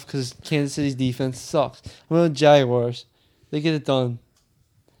go off because Kansas City's defense sucks. I'm going Jaguars. They get it done.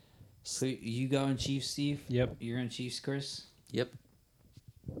 So you going Chiefs, Steve? Yep. You're going Chiefs, Chris? Yep.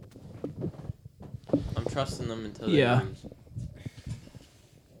 I'm trusting them until Yeah. they lose.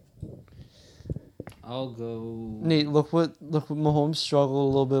 I'll go. Nate, look what Mahomes struggled a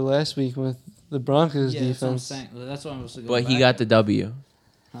little bit last week with the Broncos Yeah, that's what I'm defense. saying. That's what I'm supposed to go But he back got at. the W.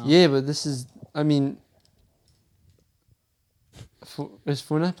 Huh? Yeah, but this is. I mean, is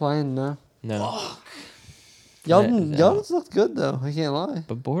Fournette playing? No. No. Yeldon out. looked good though. I can't lie.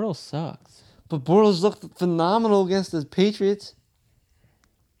 But Bortles sucks. But Bortles looked phenomenal against the Patriots.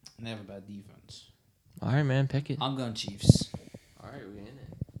 They have a bad defense. All right, man. Pick it. I'm going Chiefs. All right, we in it.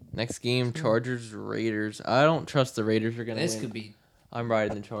 Next game, Chargers, Raiders. I don't trust the Raiders are going to This win. could be. I'm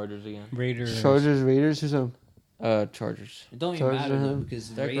riding the Chargers again. Raiders. Chargers, Raiders, who's him? Chargers. It don't even Chargers matter are though him. because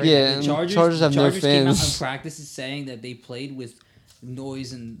They're Raiders, great. Yeah, the and Chargers have no came out in fans. practices saying that they played with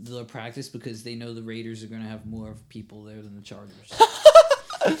noise in the practice because they know the Raiders are going to have more people there than the Chargers.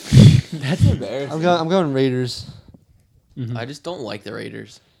 That's embarrassing. I'm going Raiders. Mhm. I just don't like the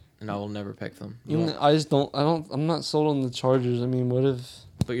Raiders, and I will never pick them. I'm not sold on the Chargers. I mean, what if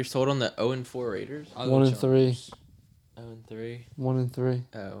But you're sold on the 0-4 Raiders? I'll go 1-3? Chargers. 0-3. 1-3.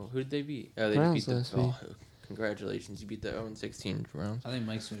 Oh, who did they beat? Oh, they Browns just beat last the. week. Oh, congratulations! You beat the 0-16 Browns. I think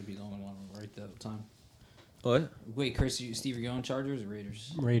Mike's going to be the only one right that time. What? Wait, Chris, Steve, you're going Chargers or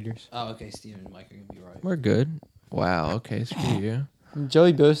Raiders? Raiders. Oh, okay. Steve and Mike are going to be right. We're good. Wow. Okay. Screw you.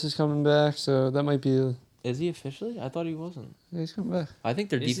 Joey Bosa's coming back, so that might be. Is he officially? I thought he wasn't. Yeah, he's coming back. I think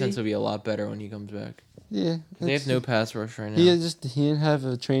their Is defense he? will be a lot better when he comes back. Yeah. 'Cause they have it's- no pass rush right now. He didn't have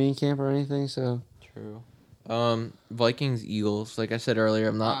a training camp or anything, so True. Vikings Eagles. Like I said earlier,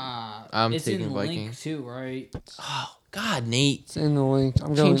 I'm not. I'm it's taking in Vikings. Link too, right? Oh God, Nate. it's in the link.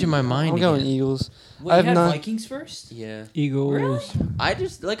 I'm Changing my mind I'm going again. Eagles. Wait, I you have had not- Vikings first? Yeah. Eagles. I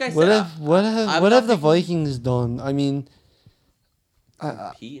just like I said. What have I'm what not have the thinking- Vikings done? I mean,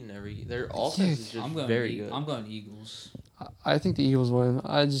 Pete and their offense is just I'm going. very good. I'm going Eagles. I think the Eagles win.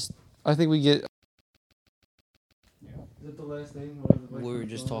 I think we get. Is that the last thing? We were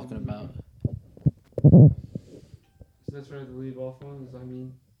just talking about. That's right to leave off on. I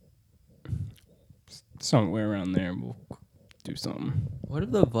mean, Somewhere around there, we'll do something. What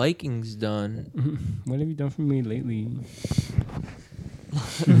have the Vikings done? What have you done for me lately?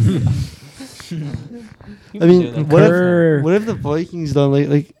 I mean, Kerr. what have the Vikings done?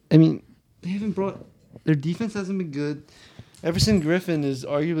 Like I mean, they haven't brought their defense hasn't been good. Everson Griffin is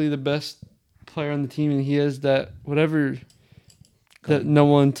arguably the best player on the team, and he has that whatever that no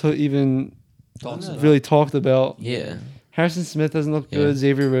one even Talks about. really talked about. Yeah. Harrison Smith doesn't look Yeah. good.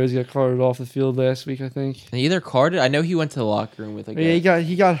 Xavier Rhodes got carted off the field last week, I think. And either carded. I know he went to the locker room with like. Yeah,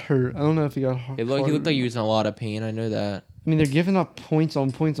 he got hurt. I don't know if he got hurt. He looked like he was in a lot of pain. I know that. I mean, they're giving up points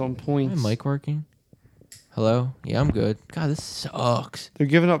on points on points. Is my mic working? Hello? Yeah, I'm good. God, this sucks. They're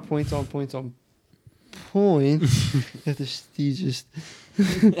giving up points on points on points. After Steve just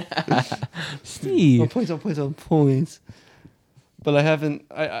Steve. points on points on points. But I haven't.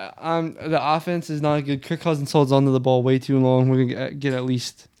 I'm the offense is not good. Kirk Cousins holds onto the ball way too long. We're gonna get at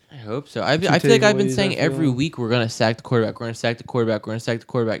least. I hope so. I Two feel like I've been takeaways, saying I every feel. week we're gonna sack the quarterback. We're gonna sack the quarterback. We're gonna sack the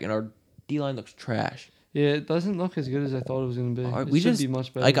quarterback, and our D line looks trash. Yeah, it doesn't look as good as I thought it was gonna be. Alright, It we should just- be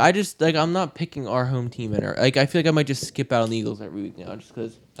much better. I'm not picking our home team in. Like I feel like I might just skip out on the Eagles every week now, just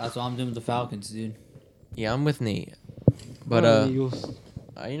because. That's what I'm doing with the Falcons, dude. Yeah, I'm with Nate. But Eagles.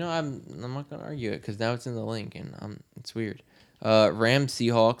 I'm not gonna argue it because now it's in the link and it's weird. Rams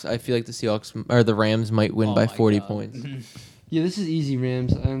Seahawks. I feel like the Rams might win Oh by my 40 God. points. Yeah, this is easy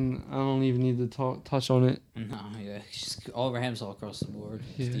Rams, and I don't even need to touch on it. No, yeah, just all Rams all across the board.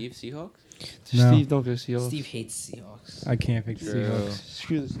 Yeah. Steve Seahawks. No. Steve, don't go Seahawks. Steve hates Seahawks. I can't pick the True. Seahawks.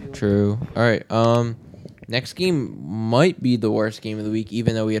 Screw the Seahawks. True. All right. Next game might be the worst game of the week,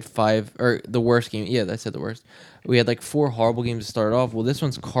 even though we had the worst game. Yeah, I said the worst. We had like 4 horrible games to start off. Well, this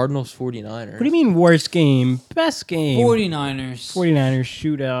one's Cardinals 49ers. What do you mean worst game? Best game. 49ers. 49ers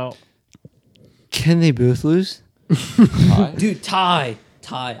shootout. Can they both lose? Tie? Dude, tie.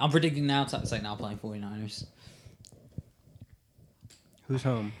 I'm predicting now. It's like now playing 49ers. Who's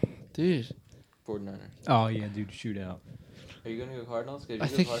home? Dude, 49ers. Oh yeah, dude, shootout. Are you going to go Cardinals? 'Cause if I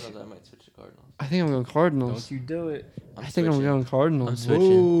you go think- Cardinals, I might switch to Cardinals. I think I'm going Cardinals. Don't you do it. I think I'm going I'm Cardinals. switching.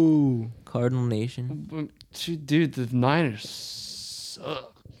 Ooh. Cardinal Nation. Dude, the Niners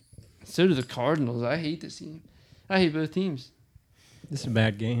suck. So do the Cardinals. I hate this team. I hate both teams. This is a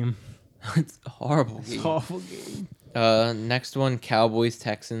bad game. It's a horrible It's game. an awful game. Next one, Cowboys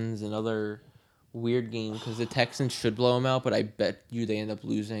Texans. Another weird game because the Texans should blow them out, but I bet you they end up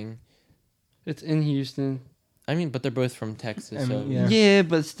losing. It's in Houston. I mean, but they're both from Texas, I so mean, yeah. Yeah,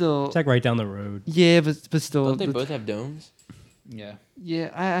 but still. It's like right down the road. Yeah, but still. don't they the- both have domes? Yeah.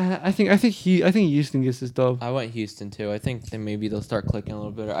 Yeah, I think Houston gets this dub. I went Houston too. I think maybe they'll start clicking a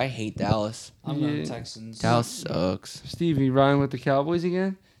little bit. I hate Dallas. I'm Yeah. going Texans. Dallas sucks. Stevie Ryan with the Cowboys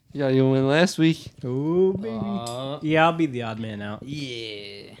again. Yeah, you win last week. Oh baby. Yeah, I'll be the odd man out.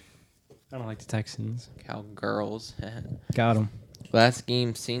 Yeah. I don't like the Texans. Cowgirls. Got them. Last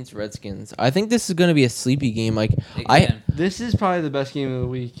game, Saints Redskins. I think this is gonna be a sleepy game. Like I Again, This is probably the best game of the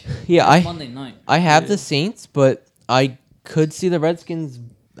week. Monday night. I have Yeah. the Saints, but I could see the Redskins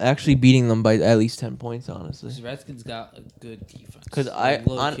actually beating them by at least 10 points, honestly. Because Redskins got a good defense. 'Cause I-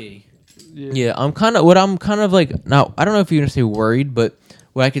 low on- key. Yeah, I'm kind of like now. I don't know if you're gonna say worried, but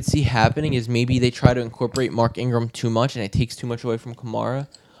what I could see happening is maybe they try to incorporate Mark Ingram too much, and it takes too much away from Kamara.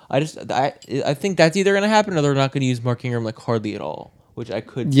 I think that's either gonna happen, or they're not gonna use Mark Ingram like hardly at all, which I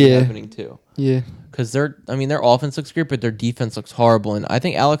could see Yeah. happening too. Yeah. Because their offense looks great, but their defense looks horrible, and I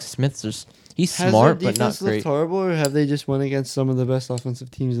think Alex Smith's he's smart but not great. horrible, or have they just won against some of the best offensive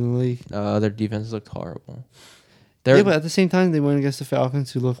teams in the league? Their defense looked horrible. Yeah, but at the same time, they went against the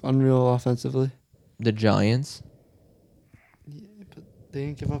Falcons, who look unreal offensively. The Giants. Yeah, but they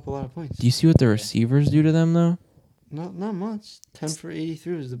didn't give up a lot of points. Do you see what the receivers do to them though? Not much. 10 for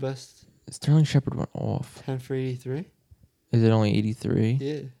 83 was the best. Sterling Shepard went off. 10 for 83. Is it only 83?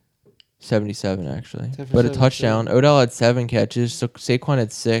 Yeah. 77 actually. 10 for But a 77. touchdown. Odell had 7 catches. So Saquon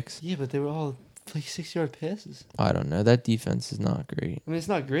had 6. Yeah, but they were all like 6-yard passes. I don't know. That defense is not great. I mean, it's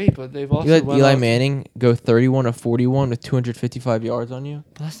not great, but they've also You let went Eli out- Manning go 31 of 41 with 255 yards on you.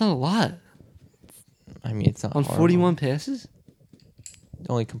 But that's not a lot. I mean, it's not On horrible. 41 passes?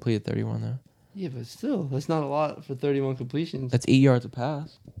 Only completed 31 though. Yeah, but still, that's not a lot for 31 completions. That's 8 yards a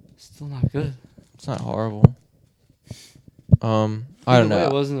pass. Still not good. It's not horrible. I don't Either way, know.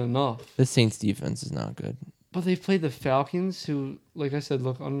 It wasn't enough. The Saints defense is not good. But they played the Falcons, who, like I said,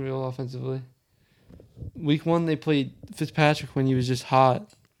 look unreal offensively. Week 1, they played Fitzpatrick when he was just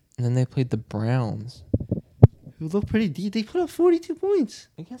hot, And then they played the Browns who looked pretty deep. They put up 42 points.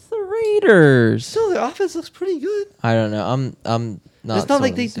 against the Raiders. Still, their offense looks pretty good. I don't know. I'm not. It's not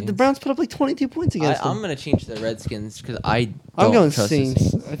like sold on the Saints. Browns put up like 22 points against I'm them. gonna change the Redskins because I'm don't going trust the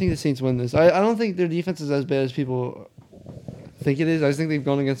Saints. I think the Saints win this. I don't think their defense is as bad as people think it is. I just think they've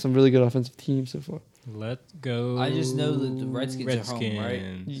gone against some really good offensive teams so far. Let's go. I just know that the Redskins are home, right?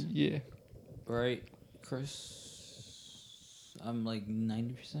 Yeah. Right, Chris? I'm like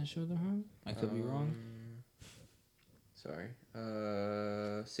 90% sure they're home. I could be wrong. Sorry.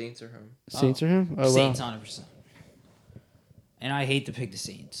 Saints are home. Saints are him? Oh, Saints, wow. 100%. And I hate to pick the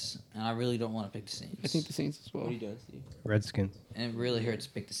Saints. And I really don't want to pick the Saints. I think the Saints as well. What are you doing, Steve? Redskins. And it really hurts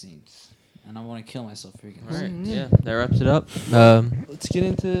to pick the Saints. And I want to kill myself for picking the All right. Saints. Yeah, that wraps it up. Let's get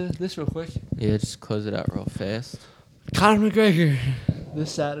into this real quick. Yeah, just close it out real fast. Conor McGregor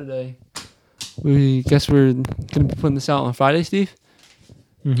this Saturday. We guess we're going to be putting this out on Friday, Steve?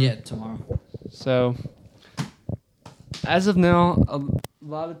 Yeah, tomorrow. So, as of now, a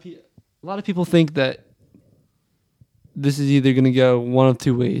lot of people think that this is either going to go one of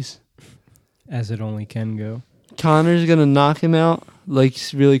two ways. As it only can go. Conor's going to knock him out, like,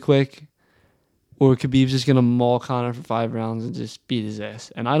 really quick, or Khabib's just going to maul Conor for 5 rounds and just beat his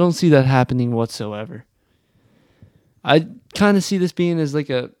ass. And I don't see that happening whatsoever. I kind of see this being as like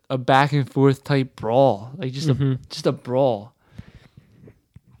a back and forth type brawl, like just a brawl.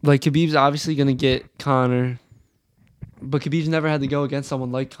 Like Khabib's obviously gonna get Conor, but Khabib's never had to go against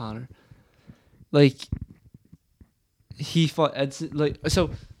someone like Conor. Like he fought Edson,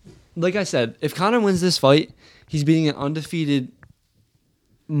 like I said, if Conor wins this fight, he's beating an undefeated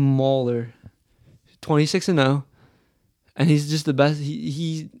mauler, 26-0, and he's just the best.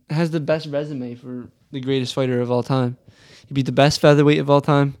 He has the best resume for the greatest fighter of all time. He beat the best featherweight of all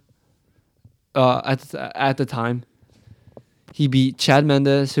time. At the time, he beat Chad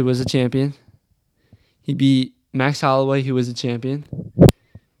Mendes, who was a champion. He beat Max Holloway, who was a champion.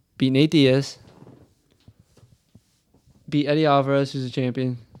 Beat Nate Diaz. Beat Eddie Alvarez, who's a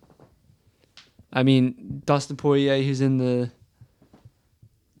champion. I mean, Dustin Poirier, who's in the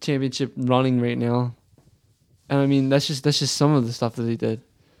championship running right now. And I mean, that's just some of the stuff that he did.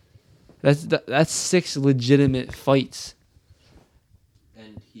 That's 6 legitimate fights.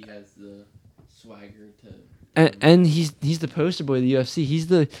 And he has the swagger to. And he's the poster boy of the UFC. He's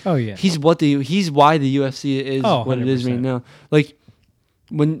the he's why the UFC is what it is right now. Like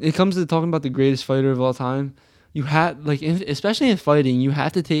when it comes to talking about the greatest fighter of all time, you have especially in fighting, you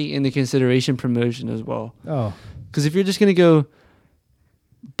have to take into consideration promotion as well. Oh, because if you're just gonna go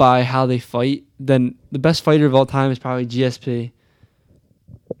by how they fight, then the best fighter of all time is probably GSP.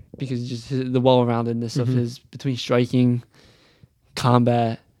 Because just the well-roundedness of his between striking,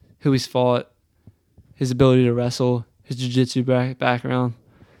 combat, who he's fought, his ability to wrestle, his jiu-jitsu background.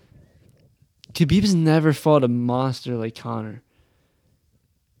 Khabib's never fought a monster like Conor.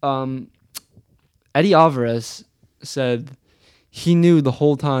 Eddie Alvarez said he knew the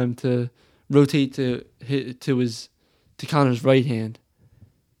whole time to rotate to Conor's right hand,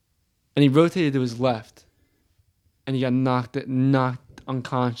 and he rotated to his left, and he got knocked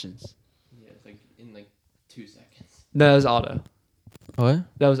unconscious. Yeah, it's like in 2 seconds. That was Aldo. What?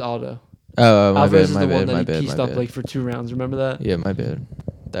 That was Aldo. Oh, my Alvarez bad, is the one my that bad, he pieced my up bad. for 2 rounds. Remember that? Yeah, my bad.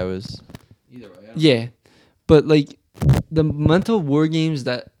 That was. Either way. Yeah, but the mental war games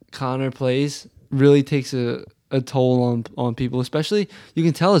that Conor plays really takes a toll on people. Especially, you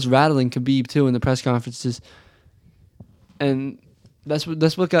can tell it's rattling Khabib too in the press conferences, and that's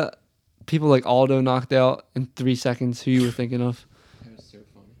what got people like Aldo knocked out in 3 seconds. Who you were thinking of? That was so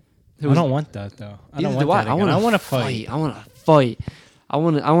funny. I don't want that though. I don't Neither want do that. I want to fight. fight. I want to fight. I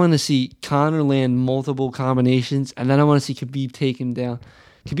want to see Conor land multiple combinations, and then I want to see Khabib take him down.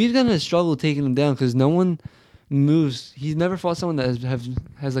 Khabib's gonna struggle taking him down because no one moves. He's never fought someone that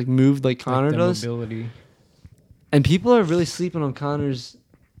has moved like Conor the does. mobility. And people are really sleeping on Conor's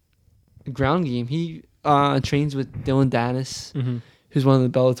ground game. He trains with Dylan Dennis, who's one of the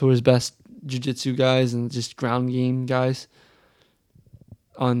Bellator's best jiu-jitsu guys and just ground game guys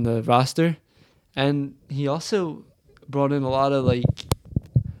on the roster. And he also brought in a lot of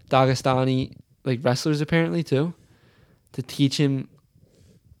Dagestani wrestlers apparently too, to teach him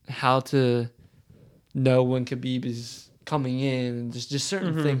how to know when Khabib is coming in and just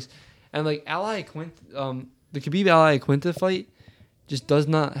certain things. And Ally Quinta, the Khabib Ally Quinta fight just has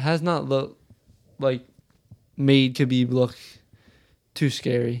not made Khabib look too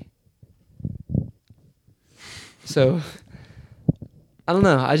scary. So I don't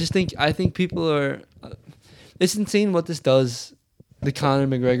know. I think people are. It's insane what this does. The Conor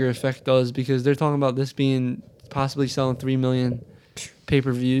McGregor effect does, because they're talking about this being possibly selling 3 million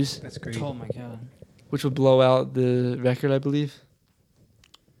pay-per-views, That's crazy. Oh my god. which would blow out the record, I believe.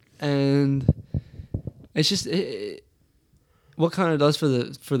 And it's just what Conor does for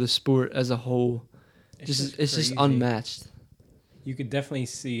the sport as a whole. It's just crazy. unmatched. You could definitely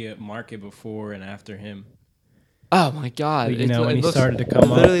see a market before and after him. Oh my god! But, when he looks, started to it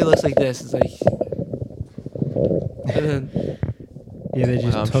come up, literally looks like this. It's like, and then, yeah, they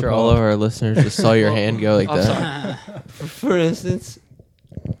just I'm took sure off. all of our listeners just saw your hand go like I'm that. sorry. For instance,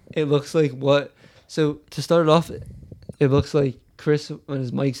 it looks like what? So to start it off, it looks like Chris when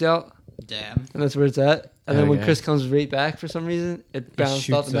his mic's out, Damn. and that's where it's at. And then when Okay. Chris comes right back for some reason, it bounced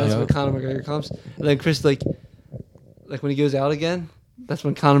up, shoots and that's up. when Conor McGregor comes. And then Chris like when he goes out again, that's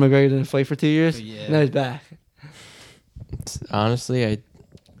when Conor McGregor didn't fight for 2 years. Yeah. Now he's back. Honestly, I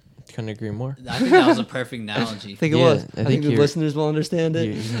couldn't agree more. I think that was a perfect analogy. I think it Yeah, was. I I think think the you're- listeners will understand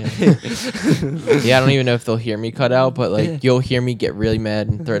it. Yeah, I don't even know if they'll hear me cut out, but you'll hear me get really mad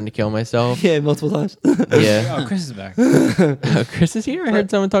and threaten to kill myself. Yeah, multiple times. Yeah. Oh, Chris is back. Chris is here. I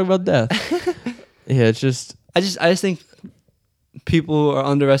heard someone talk about death. Yeah, it's just I just think people are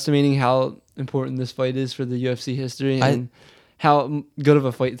underestimating how important this fight is for the UFC history and how good of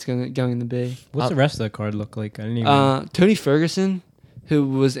a fight it's going to be. What's the rest of the card look like? I didn't even. Tony Ferguson, who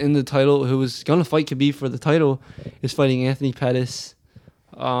was in the title, who was gonna fight Khabib for the title, is fighting Anthony Pettis.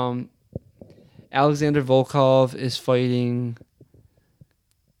 Alexander Volkov is fighting.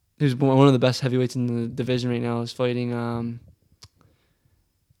 Who's one of the best heavyweights in the division right now? Is fighting. Why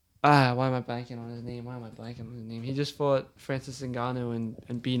am I blanking on his name? He just fought Francis Ngannou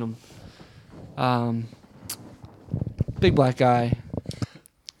and beat him. Big black guy.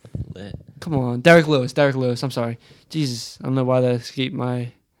 Lit. Come on, Derek Lewis. I'm sorry. Jesus, I don't know why that escaped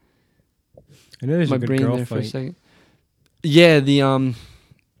my I know there's my a good brain girl there for a fight. second. Yeah, the Girl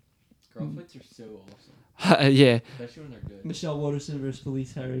fights are so awesome, yeah. especially when they're good. Michelle Waterson versus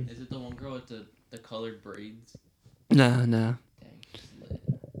Felice Harry. Is it the one girl with the colored braids? No. Dang, she's lit.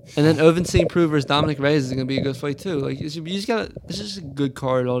 And then Oven St. Preux versus Dominic Reyes is gonna be a good fight too. Like you just gotta. It's just a good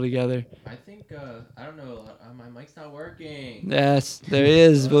card altogether. I think I don't know. My mic's not working. Yes, there he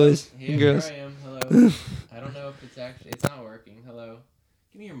is, boys and Here girls. I am. Hello. I don't know if it's not working. Hello.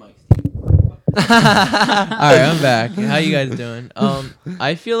 Give me your mic, Steve. All right, I'm back. How you guys doing?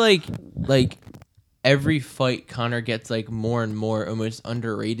 I feel like every fight Conor gets like more and more almost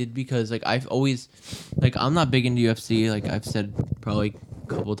underrated because like I've always like I'm not big into UFC, like I've said probably a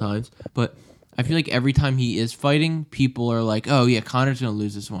couple times, but I feel like every time he is fighting, people are like, "Oh yeah, Conor's gonna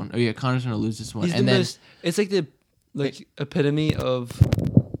lose this one. Oh yeah, Conor's gonna lose this one." He's and the then most. It's like the epitome of.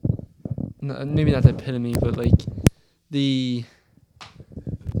 No, maybe not the epitome, but like the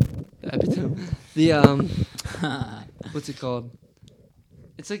epitome. What's it called?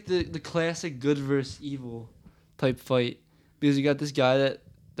 It's like the classic good versus evil type fight because you got this guy that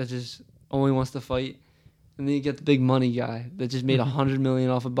just only wants to fight, and then you get the big money guy that just made $100 million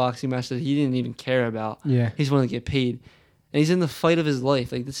off a boxing match that he didn't even care about. Yeah. He just wanted to get paid, and he's in the fight of his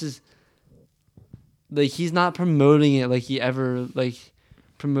life. Like this is like he's not promoting it like he ever like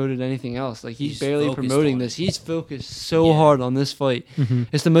promoted anything else. Like he's barely focused promoting on this. it. He's focused so Yeah. hard on this fight. Mm-hmm.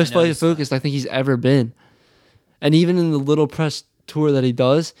 It's the most I know fight he's focused I think he's ever been. And even in the little press tour that he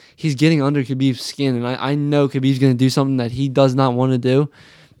does, he's getting under Khabib's skin. And I know Khabib's going to do something that he does not want to do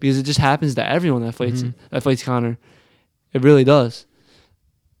because it just happens to everyone that fights Conor. It really does.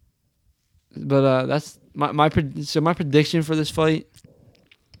 But that's my prediction for this fight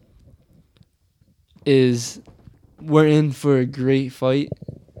is we're in for a great fight.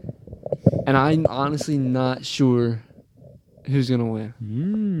 And I'm honestly not sure who's going to win.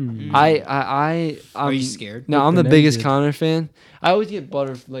 Mm. Are you scared? No, I'm Hope the the biggest negative. Conor fan. I always get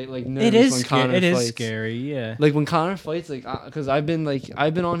nervous It is when scary. Conor It is fights. scary. Yeah. Like when Conor fights, because I've been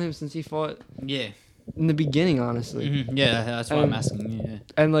on him since he fought Yeah. in the beginning, honestly, Mhm. Yeah, that's why I'm asking. Yeah.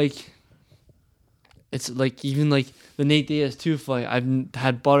 and like it's like even like the Nate Diaz 2 fight,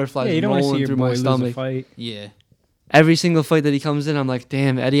 had butterflies Yeah, you don't want to see rolling your through boy my lose a stomach. fight. Yeah. Every single fight that he comes in, I'm like,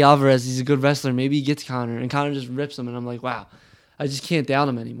 damn, Eddie Alvarez, he's a good wrestler. Maybe he gets Conor, and Conor just rips him, and I'm like, wow, I just can't doubt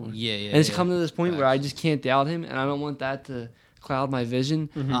him anymore. Yeah. Yeah. And it's yeah. come to this point where I just can't doubt him, and I don't want that to cloud my vision.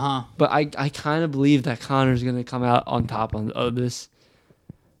 Uh-huh. But I kind of believe that Conor's going to come out on top of this.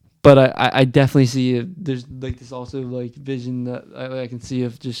 But I definitely see there's like this also like vision that I can see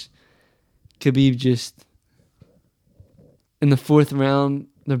of just Khabib just in the 4th round.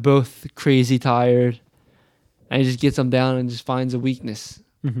 They're both crazy tired. And he just gets them down and just finds a weakness.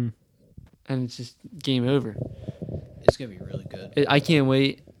 Mm-hmm. And it's just game over. It's gonna be really good. I can't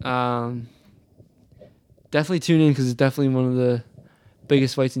wait. Definitely tune in because it's definitely one of the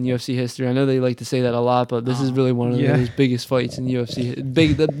biggest fights in UFC history. I know they like to say that a lot, but this is really one of Yeah. those biggest fights in UFC.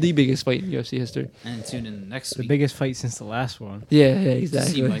 The biggest fight in UFC history. And tune in next The week biggest fight since the last one. Yeah, to see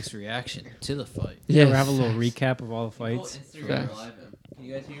exactly. Mike's reaction to the fight. Yeah, We'll have a little recap of all the fights. Instagram Facts. live him. Can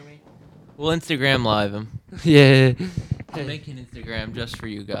you guys hear me? We'll Instagram live him. Yeah. I'll make an Instagram just for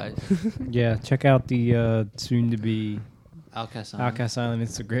you guys. Yeah, check out the soon-to-be Outcast. Outcast Island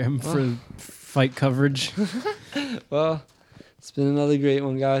Instagram for fight coverage. Well, it's been another great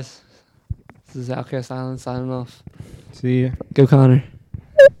one, guys. This is Outcast Island signing off. See ya. Go Connor.